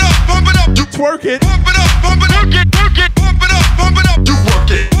 Pump it up, pump it up. You Twerk it. pump it up, pump it up, pump it up, pump it up. You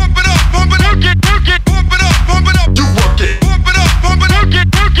work it. Pump it up, pump it up, pump it up, pump it up. You work it. Pump it up, pump it up,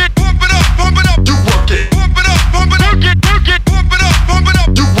 pump it up, pump it up. You work it. Pump it up, pump it up, pump it up, pump it up.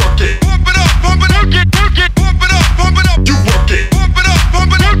 You work it. Pump it up, pump it up, pump it up, pump it up. You work it. Pump it up,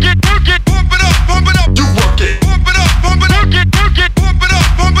 pump it up, pump it up, pump it up. You work it. Pump it up, pump it up, pump it up,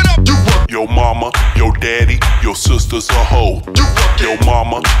 pump it up. You work. Your mama, your daddy, your sister's a hoe. Your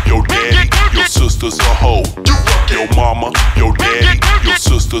mama, your daddy, your sister's a hoe. Your mama, your daddy, your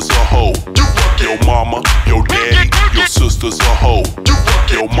sister's a hoe. Your mama, your daddy, your sister's a hoe.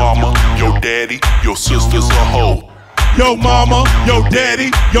 Your mama, your daddy, your sister's a hoe. Yo mama, yo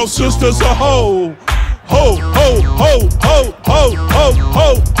daddy, yo sister's a hoe. Ho, ho, ho, ho, ho, ho, ho,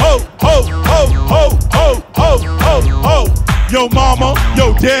 ho, ho, ho, ho, ho, ho, ho, ho. Yo mama,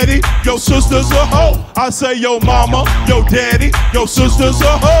 yo daddy, yo sister's a hoe. I say yo mama, yo daddy, yo sister's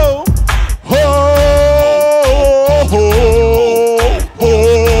a hoe. Ho, ho, ho,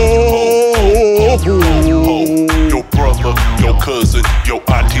 ho. Your brother, your cousin, your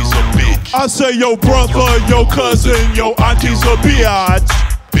auntie's a bitch. I say yo brother, yo cousin, yo auntie's a bitch.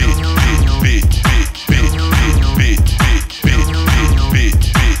 Bitch, bitch, bitch, bitch, bitch, bitch, bitch, bitch, bitch,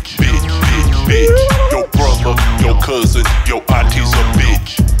 bitch, bitch, bitch, bitch. Your brother, your cousin, your auntie's a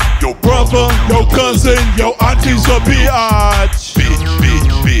bitch. Your Brother, yo cousin, yo auntie's a bitch. bitch, bitch,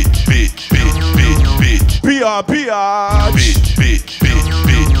 bitch, bitch, bitch, bitch, bitch. Bitch. Bitch, bitch, bitch,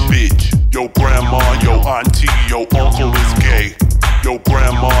 bitch, bitch. Your grandma, your auntie, your uncle is gay. Your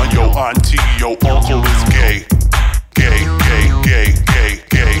grandma, your auntie, your uncle is gay. Gay, gay, gay, gay,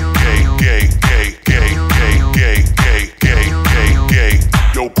 gay, gay, gay, gay, gay, gay, gay, gay, gay, gay.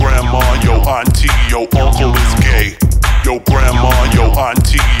 Your grandma, your auntie, your uncle is gay. Your grandma, your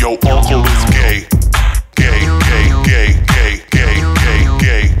auntie, your uncle is gay. Gay, gay, gay, gay, gay, gay,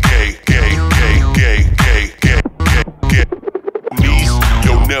 gay, gay, gay, gay, gay, gay, gay, gay. Niece,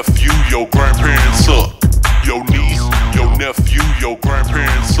 your nephew, your grandparents suck. Your niece, your nephew, your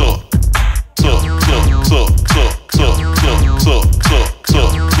grandparents suck. Suck, suck, suck, suck, suck, suck, suck, suck, suck,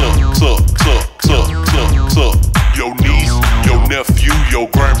 suck, suck, suck, suck, suck, suck. Your niece, your nephew, your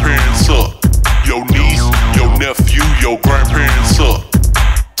grandparents suck. Your niece, your nephew, your grandparents suck.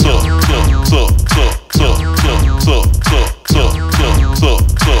 Suck, suck, suck, suck, suck, suck, suck, suck, suck, suck, suck,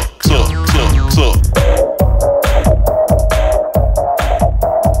 suck, suck, suck, suck.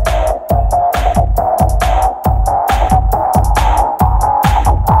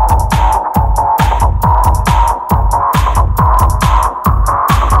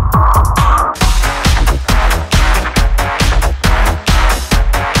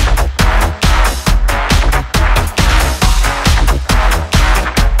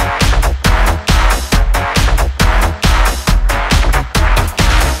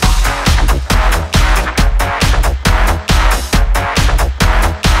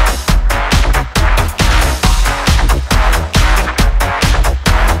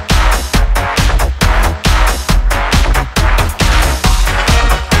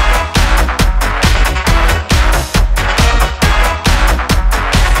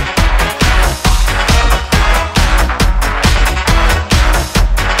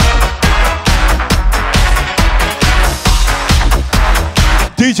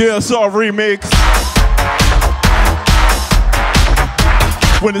 DJ Assault remix.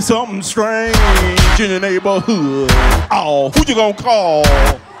 when there's something strange in the neighborhood. Oh, who you gonna call?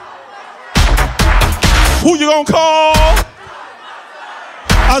 Who you gonna call?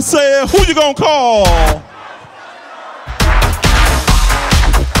 I said, who you gonna call?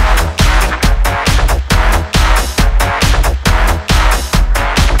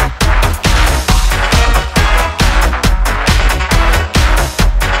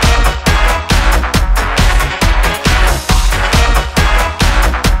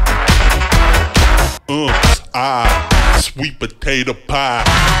 Sweet potato pie.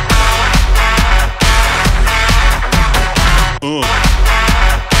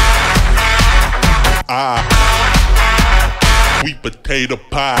 Sweet potato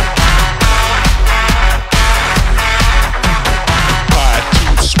pie. Pie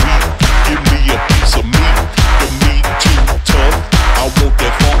too sweet, give me a piece of meat. The meat too tough, I want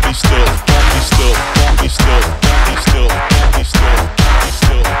that funky stuff, funky stuff, funky stuff, funky stuff, funky stuff, funky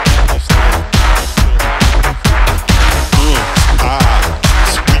stuff, funky stuff.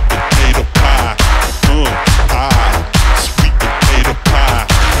 Sweet potato pie. Sweet potato pie.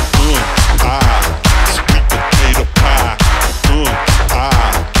 Sweet potato pie.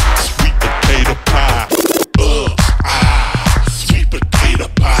 Sweet potato pie. Sweet potato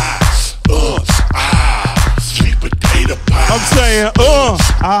pie. Sweet potato pie. I'm saying,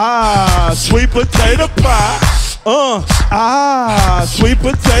 sweet potato pie. Sweet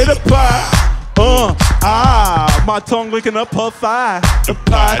potato pie. My tongue licking up her thigh. The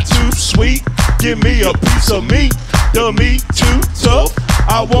pie too sweet, give me a piece of meat. The meat too tough,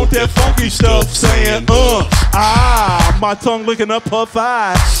 I want that funky stuff. Saying, my tongue licking up her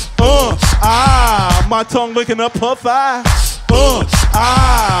thigh. My tongue licking up her thigh.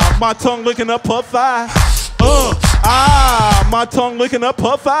 My tongue licking up her thigh. My tongue licking up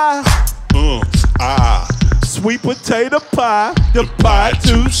her thigh. Sweet potato pie, the pie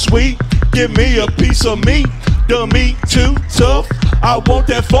too sweet. Give me a piece of meat, the meat too tough. I want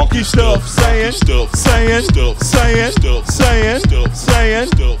that funky stuff. Saying, saying, saying, saying, saying,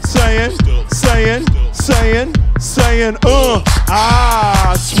 saying, saying, saying,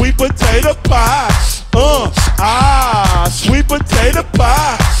 sweet potato pie. Sweet potato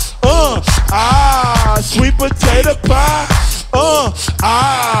pie. Sweet potato pie.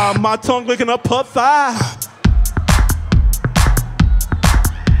 My tongue licking up her thigh.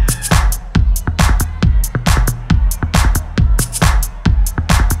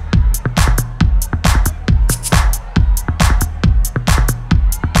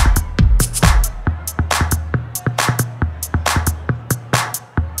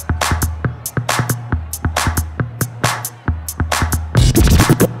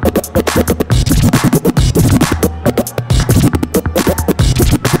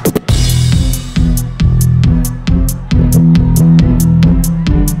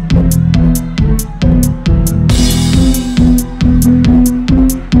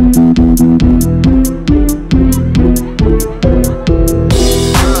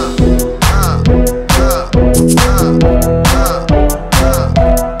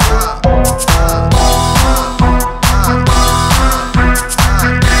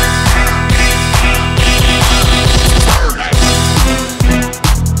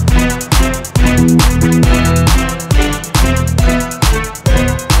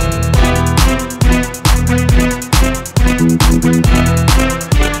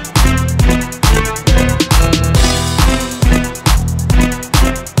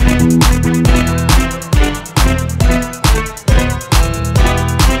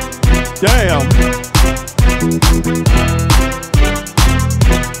 Damn.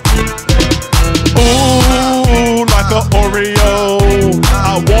 Ooh, like a Oreo.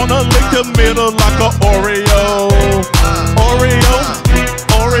 I wanna lick the middle like a Oreo. Oreo,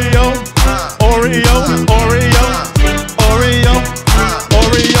 Oreo, Oreo, Oreo, Oreo,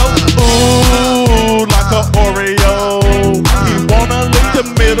 Oreo. Ooh, like a Oreo. He wanna lick the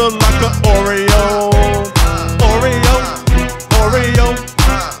middle like a Oreo. Oreo, Oreo,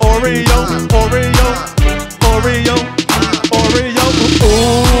 Oreo, Oreo, Oreo, Oreo.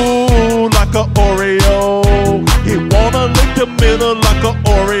 Ooh, like a Oreo. He wanna lick the middle like a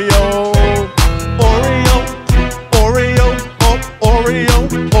Oreo. Oreo, Oreo, Oreo,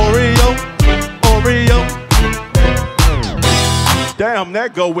 Oreo, Oreo. Damn,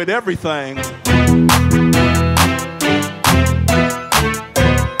 that go with everything.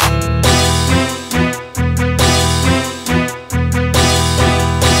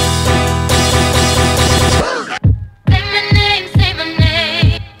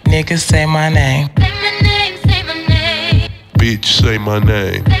 Niggas say my name. Bitch, say my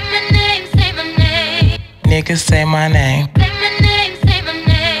name. Niggas say my name.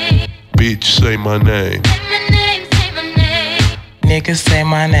 Bitch, say my name. Niggas say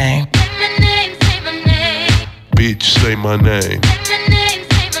my name. Bitch, say my name.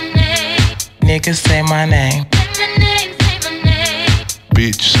 Niggas say my name.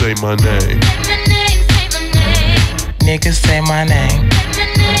 Bitch, say my name. Niggas say my name.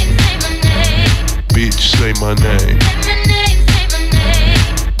 Bitch, say my name.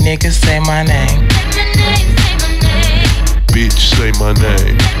 Niggas say my name. Bitch, say my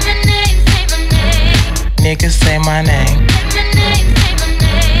name. Niggas say my name.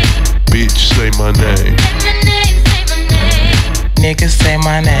 Bitch, say my name. Niggas say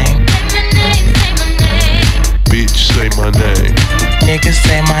my name. Bitch, say my name. Niggas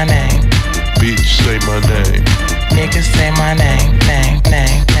say my name. Bitch, say my name. Niggas say my name. Name.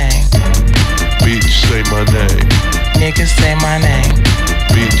 Bitch, say my name. Niggas say my name.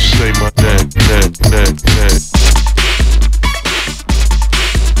 Bitch, say my name.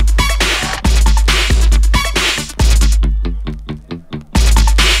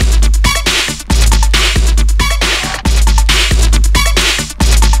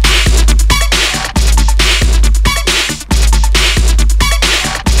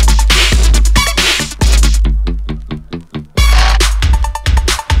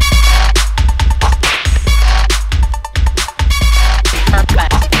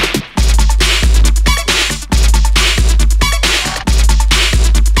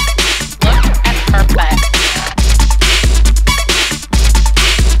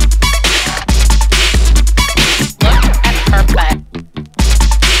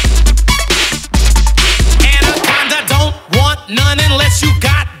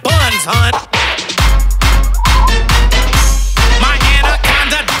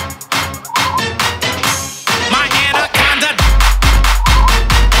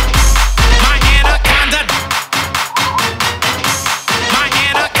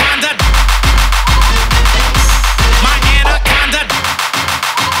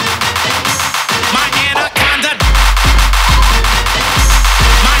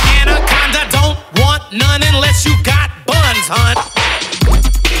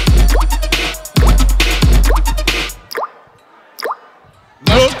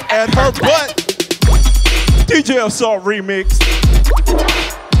 Assault remix.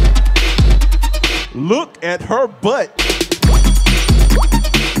 Look at her butt.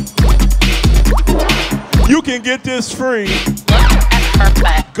 You can get this free.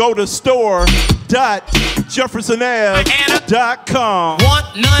 Go to store.jeffersonave.com.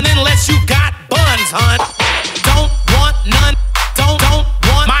 Want none unless you got buns, hun. Don't want none. Don't want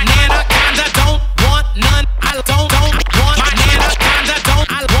my anaconda. Don't want none. I don't want my anaconda. Don't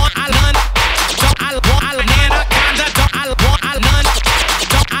I want none. Don't I want anaconda. Don't I want none.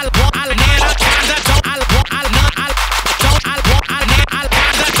 Don't I want anaconda. Don't I want none. Don't I want anaconda.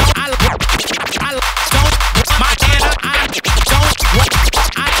 Don't I don't my anaconda. Don't want I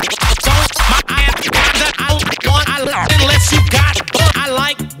don't my anaconda. I want unless you got butt. I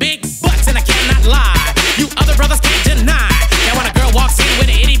like big butts and I cannot lie. You other brothers can't deny. Now when a girl walks in with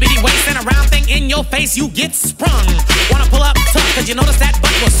an itty bitty waist and a round thing in your face, you get sprung. Wanna pull up tough, cause you notice that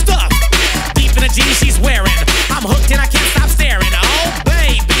butt was stuffed deep in the jeans she's wearing. I'm hooked and I can't stop staring. Oh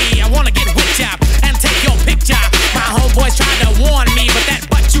baby, I wanna get whipped up and take your picture. My homeboys tried to warn me, but that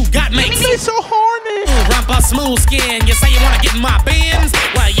butt you got makes me so horny. Rumpa smooth skin, you say you wanna get in my bins?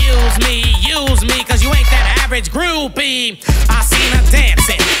 Well, use me, cause you ain't that average groupie. I seen her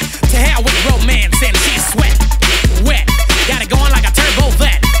dancing, to hell with romancing. She's sweat, wet, got it going like a turbo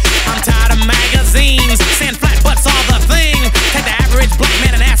vet. I'm tired of magazines, saying flat butts all the thing. Take the average black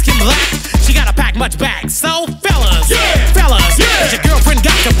man and ask him that. She gotta pack much back, so fellas, is your girlfriend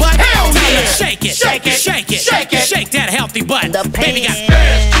got your butt? Hell tell her shake it, shake that healthy butt. The baby got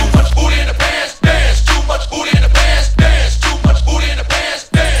too much booty in the pants. There's too much booty in the pants. There's too much booty in the pants.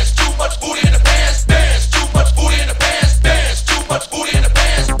 There's too much booty in the pants. There's too much booty in the pants. There's too much booty in the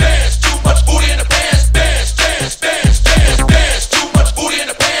pants. There's too much booty in the pants. There's too much booty in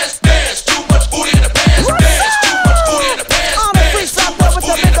the pants. There's too much booty in the pants. There's too much booty in the pants. All the freaks out there with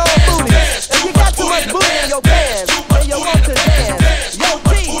your big old booty. If you got too much booty in your pants, then you want to dance. Yo,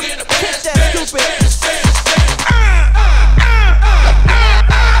 T, kick that stupid.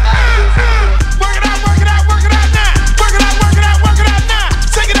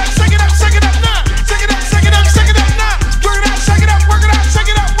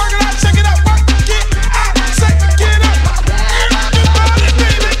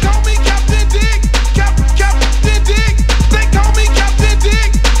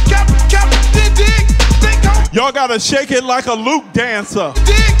 Y'all gotta shake it like a Luke dancer.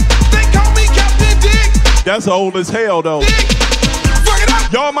 They call me Captain Dick. That's old as hell though. Work it out.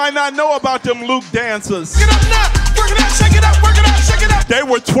 Y'all might not know about them Luke dancers. Get up now, work it out, shake it up, work it out, shake it up. They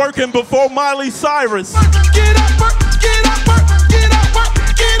were twerking before Miley Cyrus. Get up, work, get up, work, get up, work,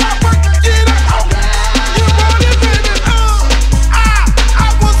 get up, work, get up. Oh. You want it, baby?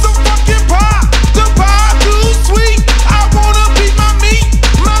 I want some fucking pie. The pie too sweet. I wanna beat my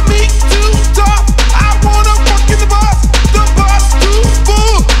meat too tough. I wanna fuck in the boss too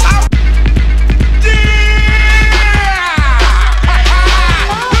full.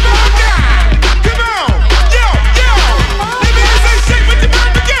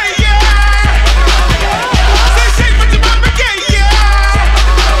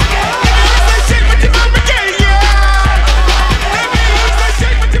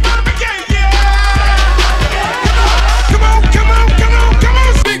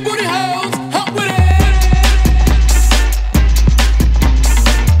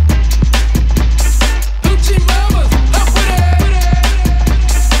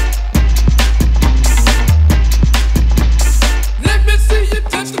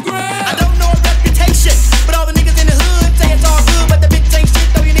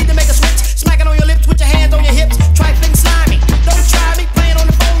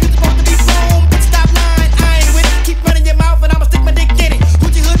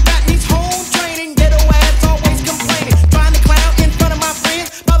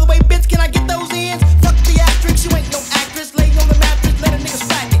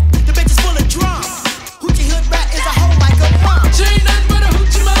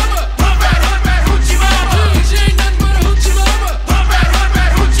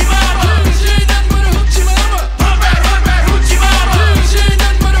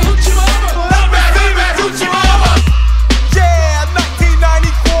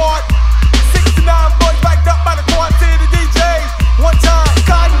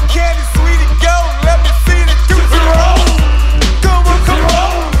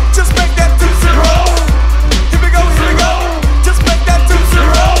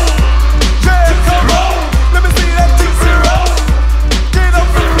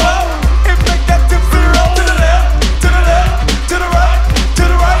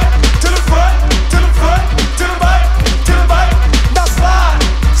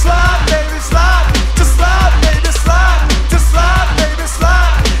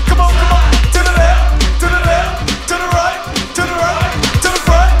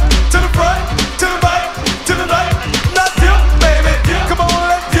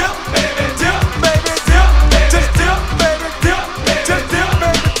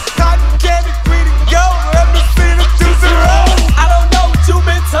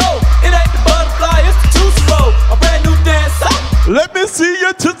 Let me see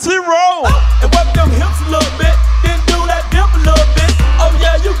your Tootsie Roll. And work them hips a little bit, then do that dip a little bit. Oh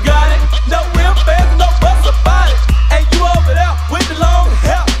yeah, you got it. No real fast, no bust about it. And you over there with the long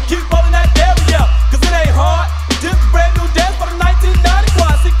hair. Keep pulling that dairy out, cause it ain't hard. This brand new dance for the 1990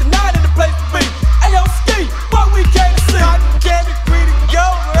 quad, 69 in the place to be. Hey yo, Ski, what we came to see? Cotton candy, greedy,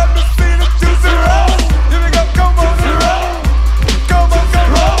 go. Let me see the Tootsie Roll. Here we go, come on, roll. Come on,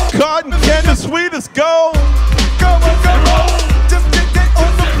 come on. Cotton candy, sweet as gold. Come on, come on.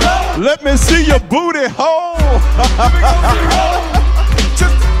 Let me see your booty hole.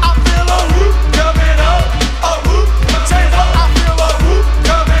 Just I feel a whoop coming up, a whoop. Change what I feel a whoop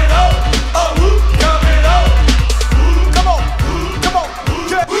coming up, a whoop coming up. Come on, come on,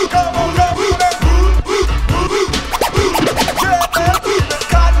 yeah, come on, come on, that whoop, whoop, whoop, whoop. Yeah, the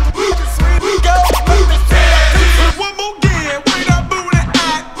cotton, the sweet, go. Let me see that. One more again, where that booty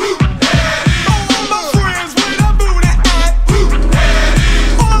at? All my friends, where that booty at?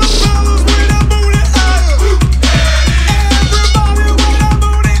 All the fellas, where that booty at? Everybody.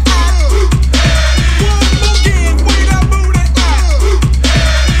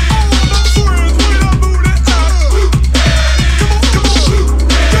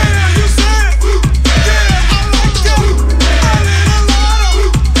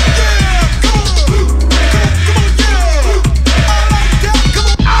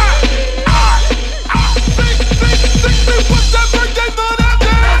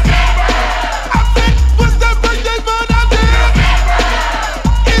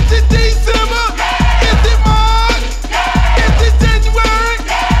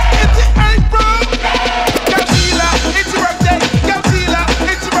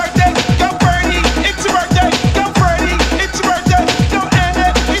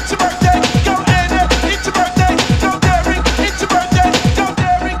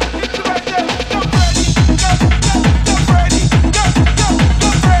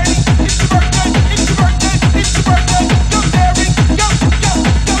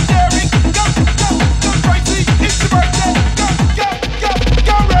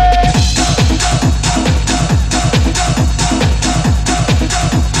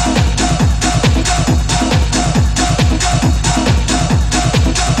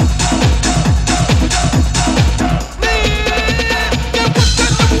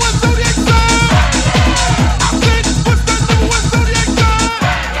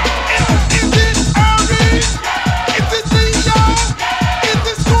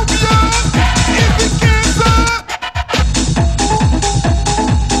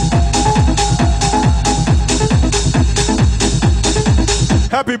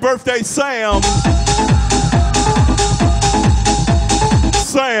 Happy birthday, Sam.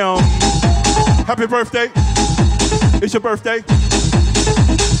 Sam. Happy birthday. It's your birthday.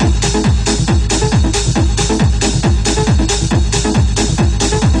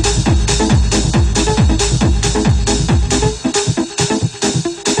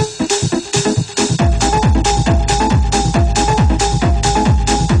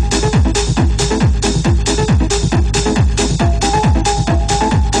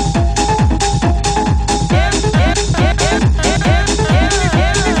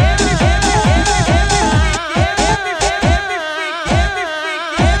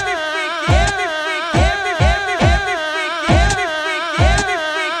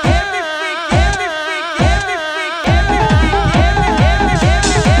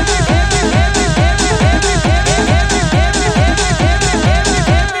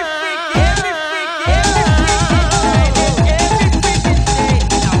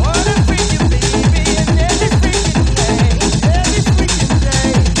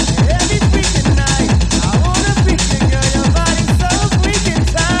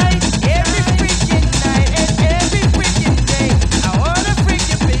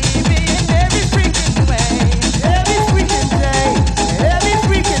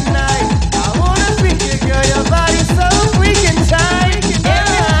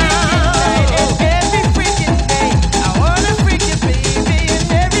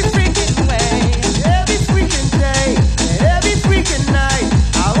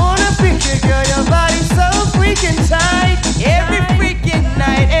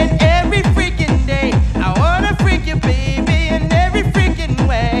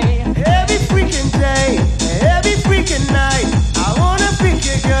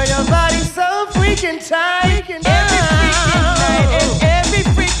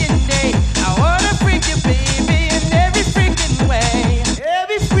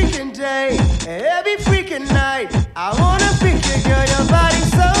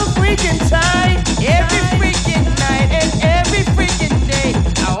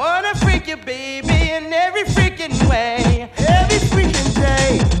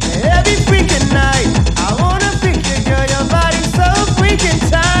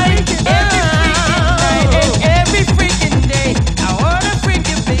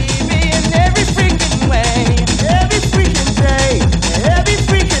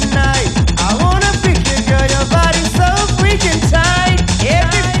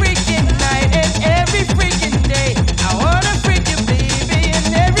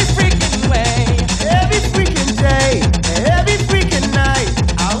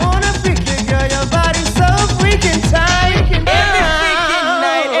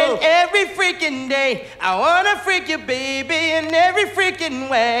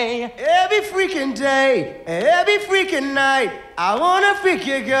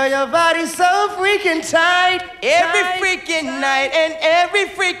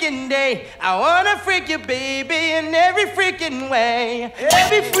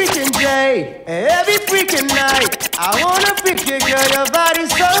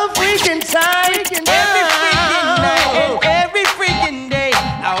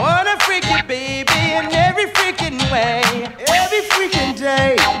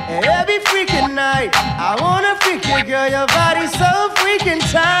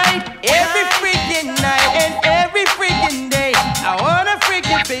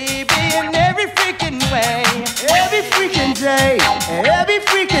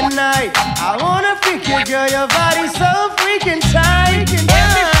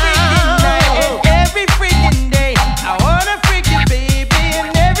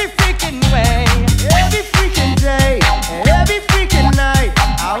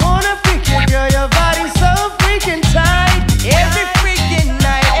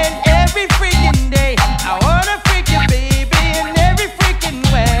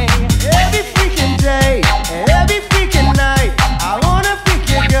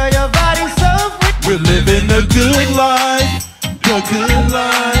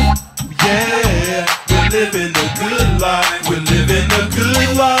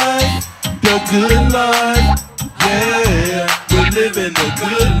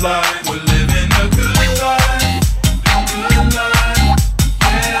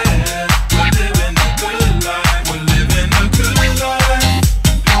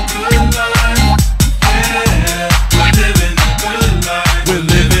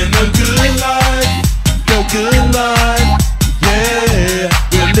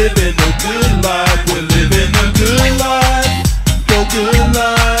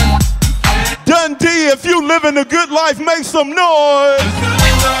 Dundee, if you living a good life, make some noise.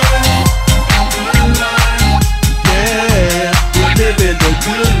 Yeah, we're living a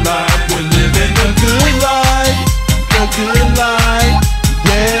good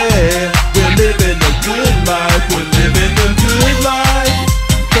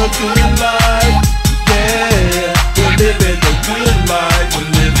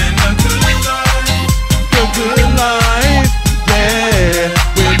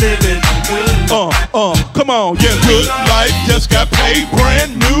on, yeah, good life, just got paid,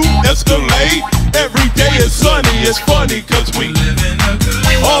 brand new Escalade. Every day is sunny, it's funny, cause we living a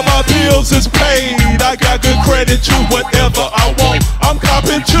good. All my bills is paid, I got good credit to whatever I want. I'm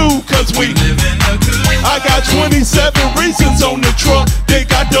copping too, cause we living a good. I got 27 reasons on the truck. They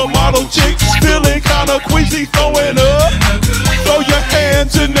got the model chicks feeling kinda queasy, throwing up. Throw your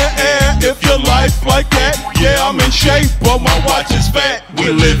hands in the air if your life like that. Yeah, I'm in shape, but my watch is fat. We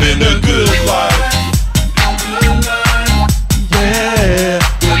living a good life. Yeah,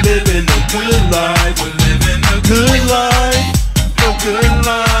 we're living a good life. We're living a good life. A good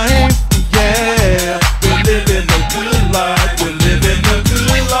life. Yeah, we're living a good life. We're living a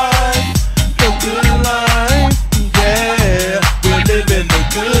good life. A good life. Yeah, we're living a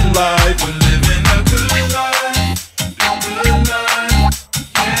good life. We're living a good life. A good life.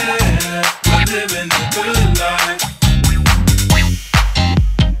 Yeah, we're living a good life.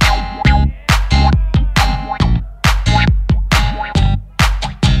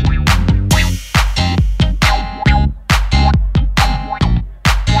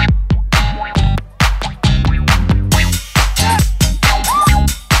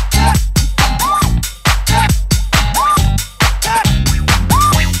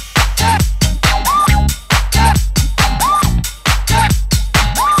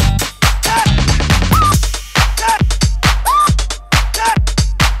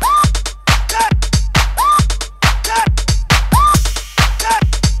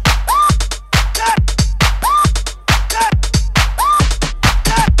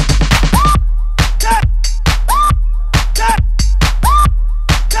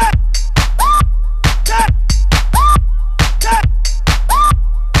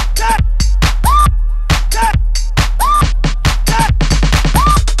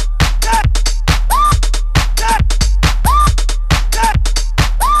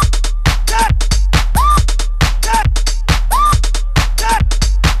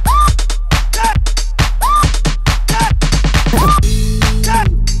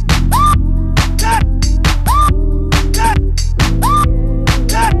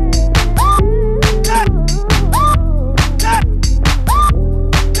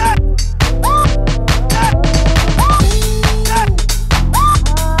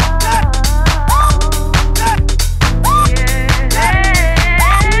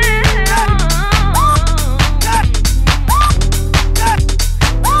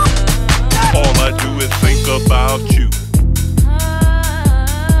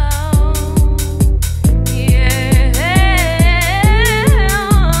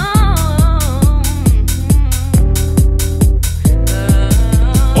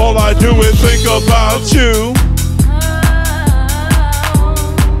 All I do is think about you.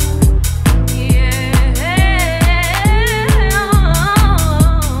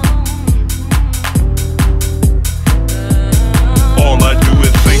 All I do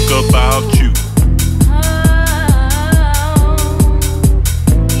is think about you.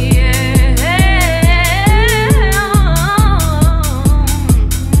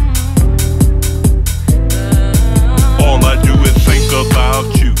 All I do is think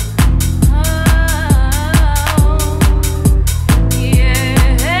about you.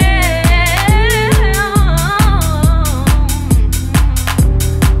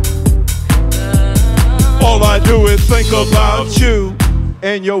 All I do is think about you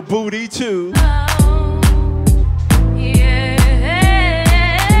and your booty too.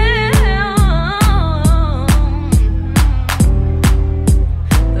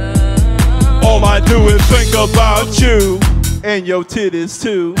 All I do is think about you and your titties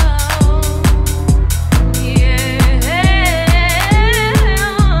too.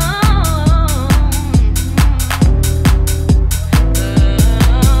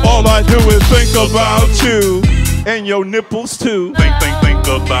 All I do is think about you and your nipples too. Think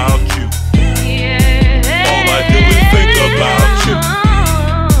about you. All I do is think about you.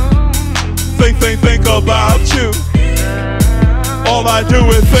 Think about you. All I do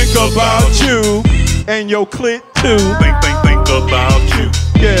is think about you and your clit too. Think about you.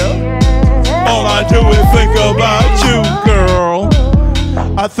 Yeah. All I do is think about you, girl.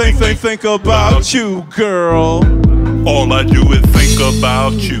 I think about you, girl. All I do is think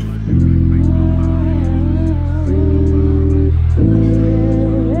about you.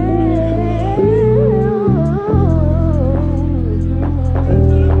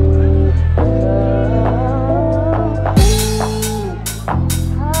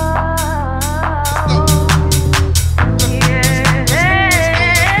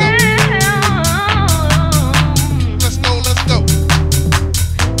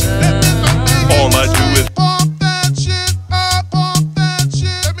 Pump that shit up, pump that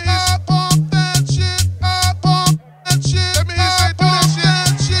shit. Let me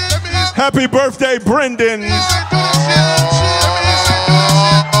Happy birthday, Brendan.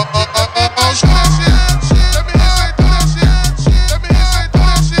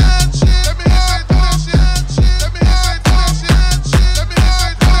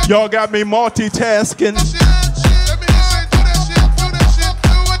 Y'all got me multitasking.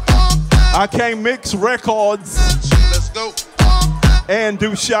 I can't mix records and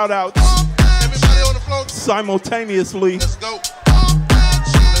do shout outs simultaneously.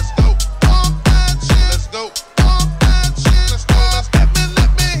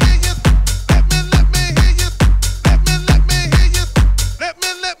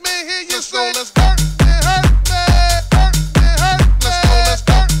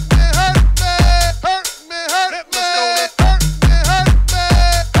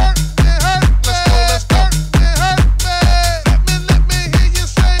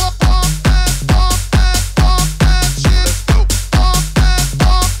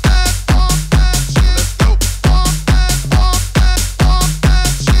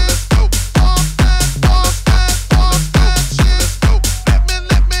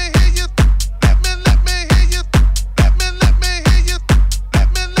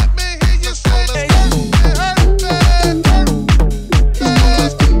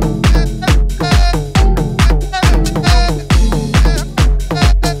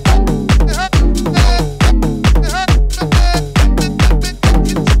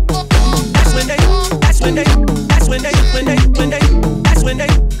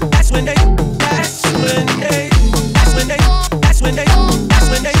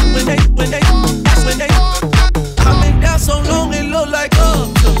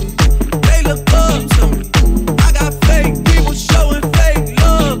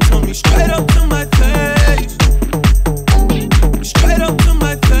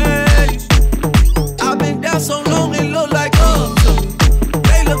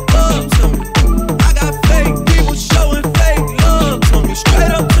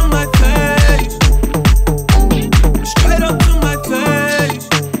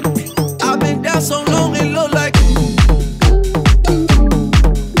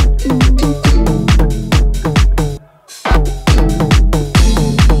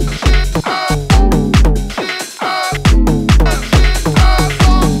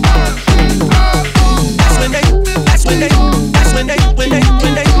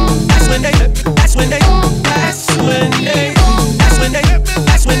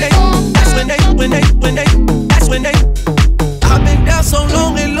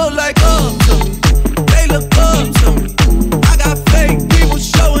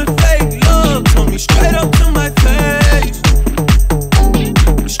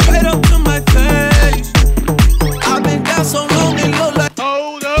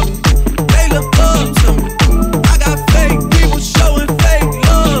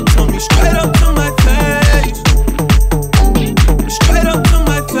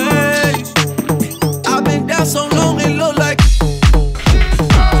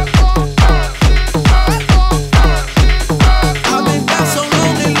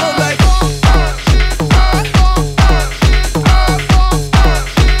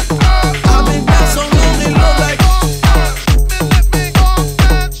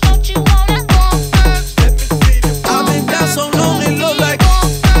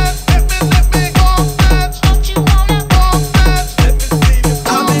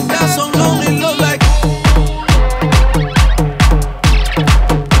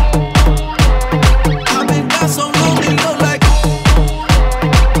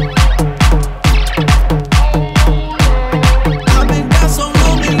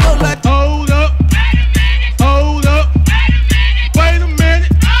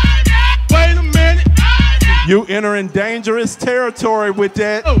 You entering dangerous territory with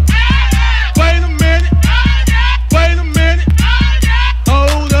that. Oh. Wait a minute. Wait a minute.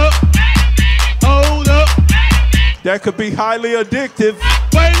 Hold up. Hold up. That could be highly addictive.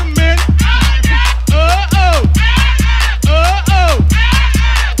 Wait a minute. Uh-oh. Uh-oh.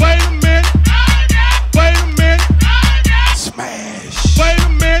 Wait a minute. Wait a minute. Smash. Wait a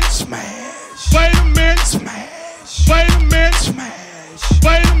minute. Smash. Wait a minute. Smash. Wait a minute. Smash.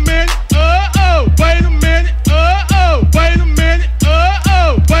 Wait a minute. Uh-oh. Wait a minute. Uh-oh. Wait a minute.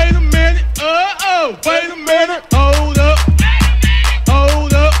 Uh-oh. Wait a minute. Uh-oh. Wait a minute. Hold up.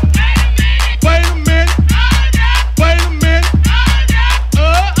 Hold up. Wait a minute. Wait a minute.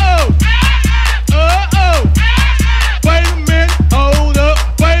 Uh-oh.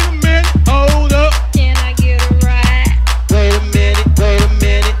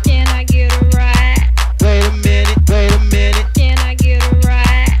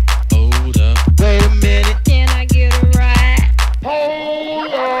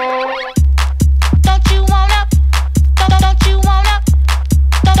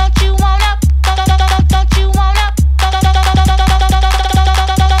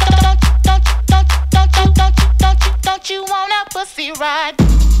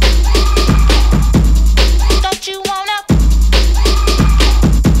 Don't you wanna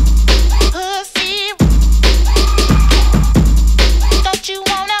pussy? Don't you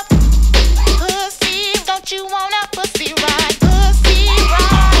wanna pussy? Don't you wanna pussy ride? Pussy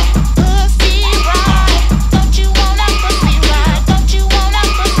ride, pussy ride. Don't you wanna pussy ride? Don't you wanna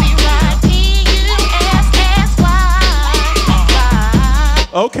pussy ride? P-U-S-S-Y.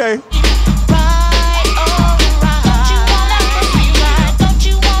 Okay.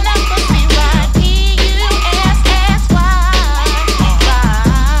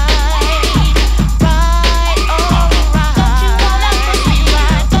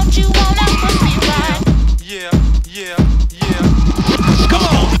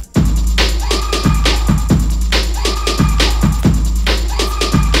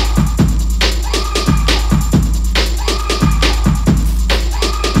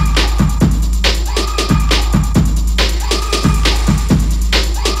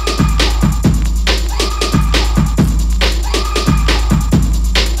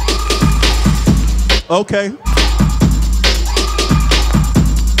 Okay.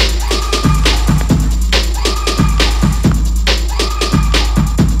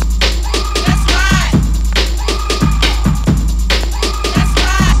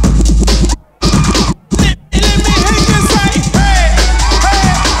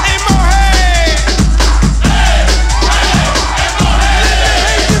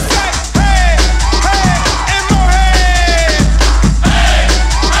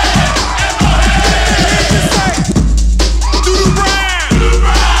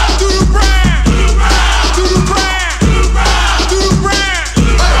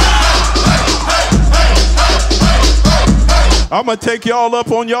 I'm gonna take y'all up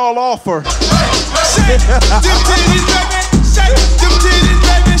on y'all offer. Shake them titties, baby. Shake them titties,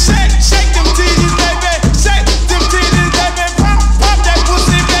 baby. Shake them titties, baby. Shake them titties, baby. Pop that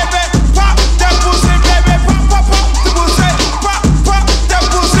pussy, baby. Pop that pussy, baby. Pop the pussy. Pop that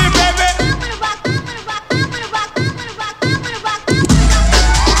pussy, baby.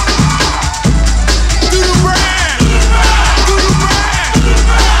 Do the brand. Do the brand.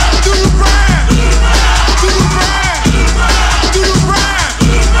 Do the brand. Do the brand.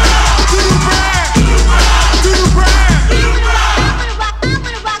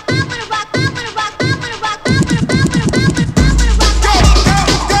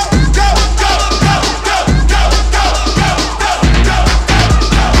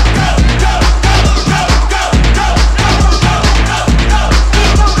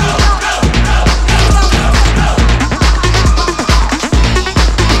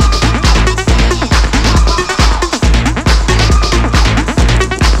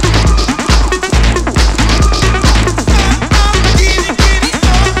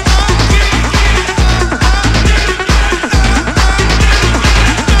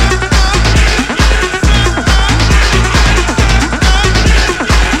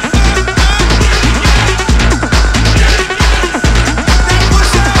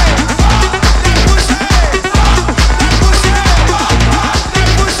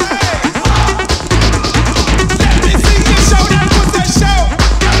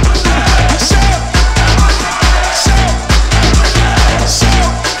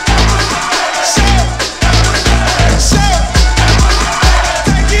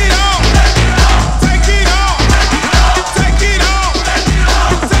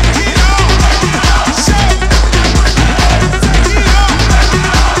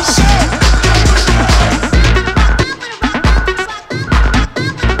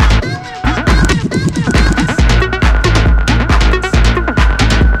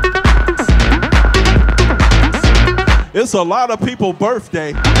 It's a lot of people's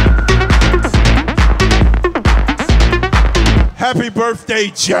birthday. Happy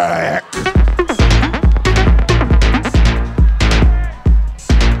birthday, Jack.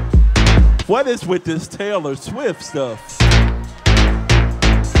 What is with this Taylor Swift stuff?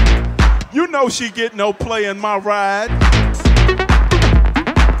 You know she get no play in my ride.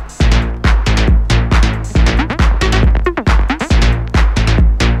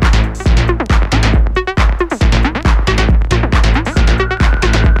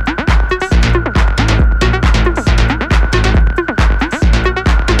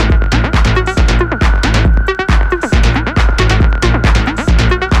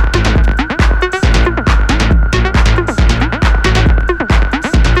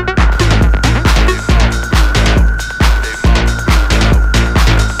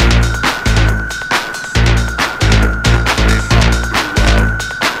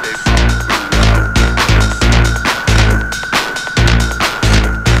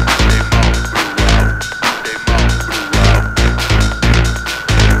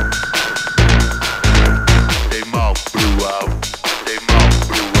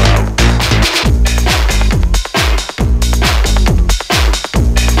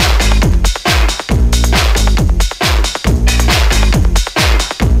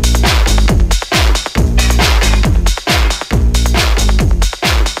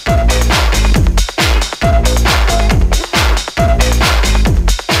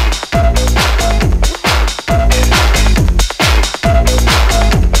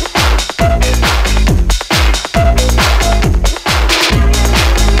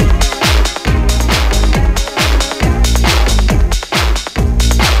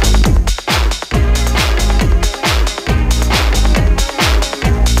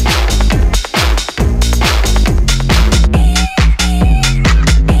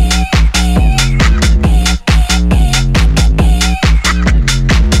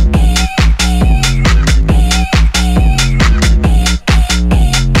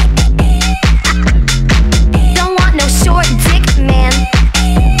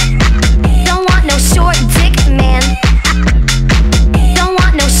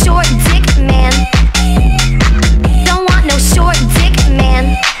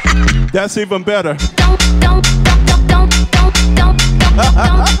 That's even better.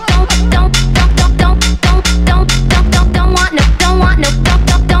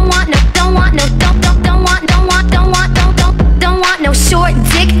 No short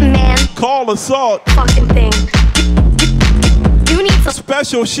dick man. Call assault. Fucking thing. You need some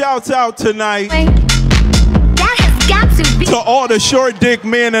special shouts out tonight. That has got to be. To all the short dick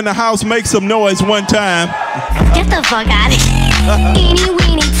men in the house, make some noise one time. Get the fuck out of here. Eeny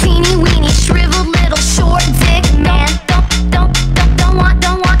weeny teeny weeny shriveled little short dick man. Don't want.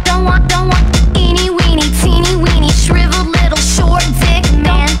 Eeny weeny teeny weeny shriveled little short dick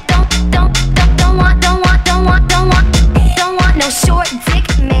man. Don't want. Don't want no short dick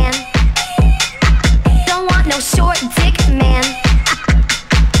man. Don't want no short dick man.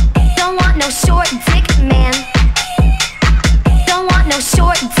 Don't want no short dick man. Don't want no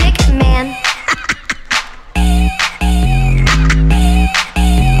short dick man.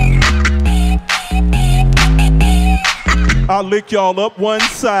 I'll lick y'all up one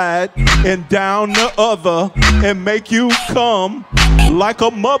side and down the other and make you come like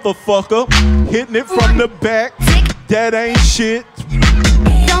a motherfucker. Hitting it from the back, that ain't shit.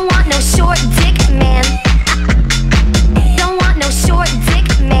 Don't want no short dick man. Don't want no short dick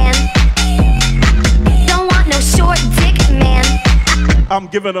man. Don't want no short dick man. I'm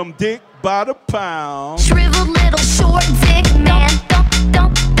giving them dick by the pound. Shriveled little short dick man. Don't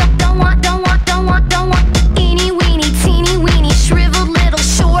want. Eeny weeny teeny weeny shriveled little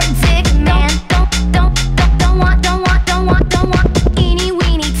short dick man. Don't want. Eeny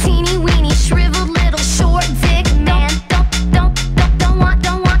weeny teeny weeny shriveled little short dick man. Don't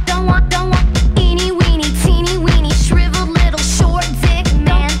want. Eeny weeny teeny weeny shriveled little short dick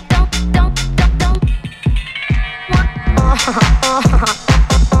man. Don't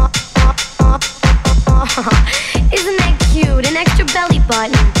Isn't that cute? An extra belly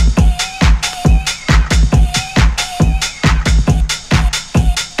button.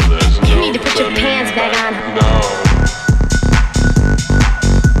 You need to put your pants back on.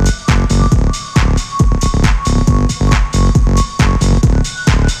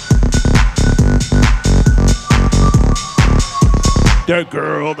 That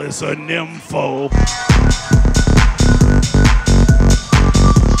girl is a nympho.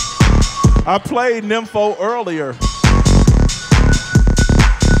 I played nympho earlier.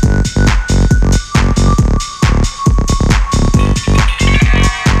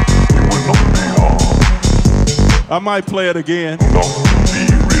 I might play it again.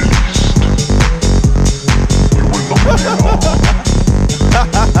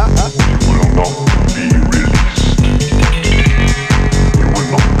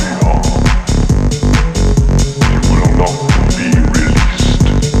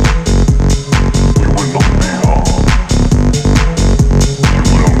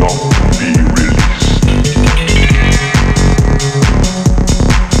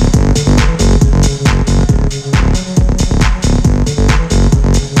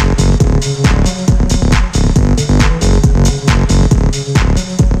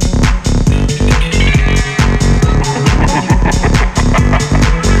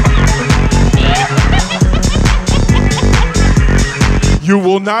 You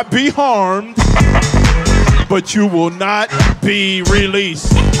will not be harmed, but you will not be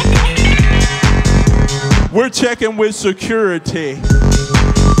released. We're checking with security. There's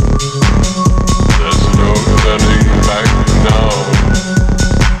no turning back now.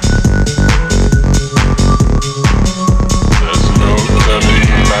 There's no turning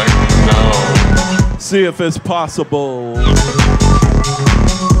back now. See if it's possible. There's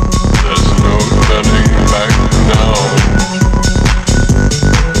no turning back now.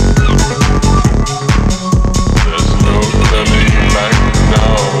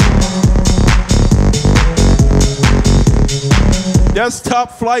 That's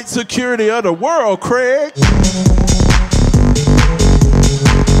top flight security of the world, Craig.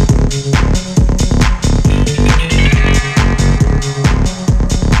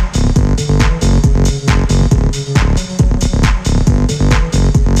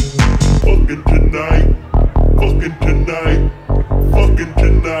 Fucking tonight, fucking tonight, fucking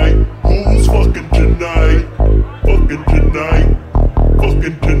tonight. Who's fucking tonight? Fucking tonight,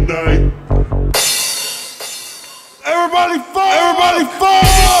 fucking tonight. Everybody fuck! Everybody fuck!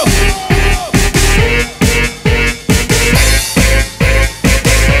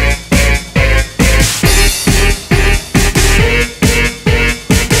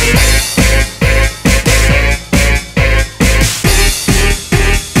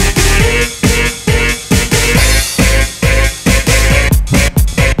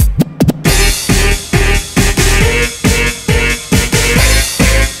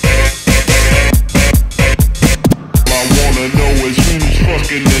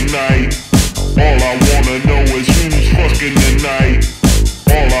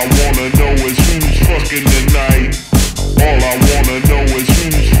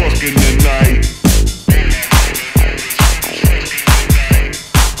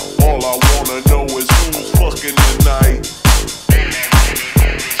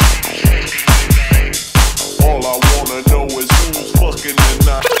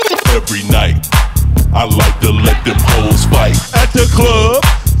 Every night, I like to let them hoes fight. At the club,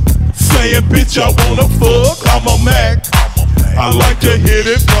 saying bitch I wanna fuck, I'm a Mac. I like to hit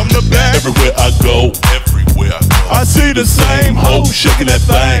it from the back. Everywhere I go, I see the same hoe shaking that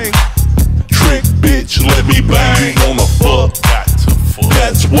thing. Trick bitch, let me bang. you wanna fuck, got to fuck.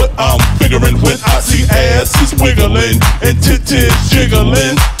 That's what I'm figuring when I see asses wiggling and titties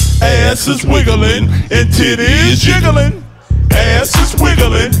jiggling. Asses wiggling and titties jiggling. Asses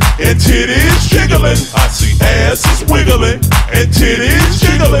wiggling and titties jiggling. I see Asses wiggling and titties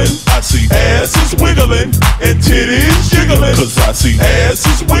jiggling. I see Asses wiggling and titties jiggling. cause I see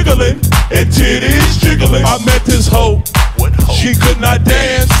Asses wiggling and titties jiggling. I met this hoe. what hoe? She could not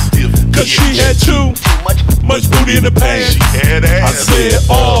dance cause she had too much booty in the pants. She had ass. I said,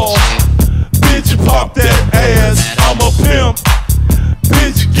 oh, bitch, pop that ass. I'm a pimp.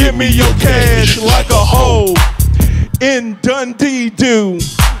 Bitch, give me your cash like a hoe in Dundee do.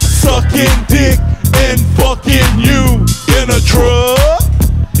 Sucking dick and fucking you in a truck.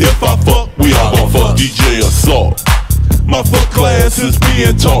 If I fuck, we all gon' fuck. DJ Assault. My fuck class is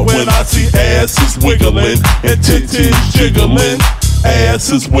being taught when I see asses wiggling and titties jiggling.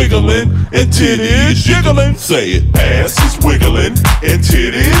 Asses wiggling and titties jiggling. Say it. Asses wiggling and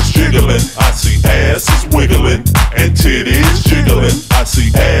titties jiggling. I see Asses wiggling and titties jiggling. I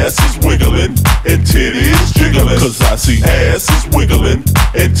see Asses wiggling and titties jiggling. cause I see Asses wiggling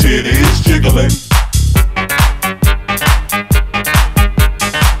and titties jiggling.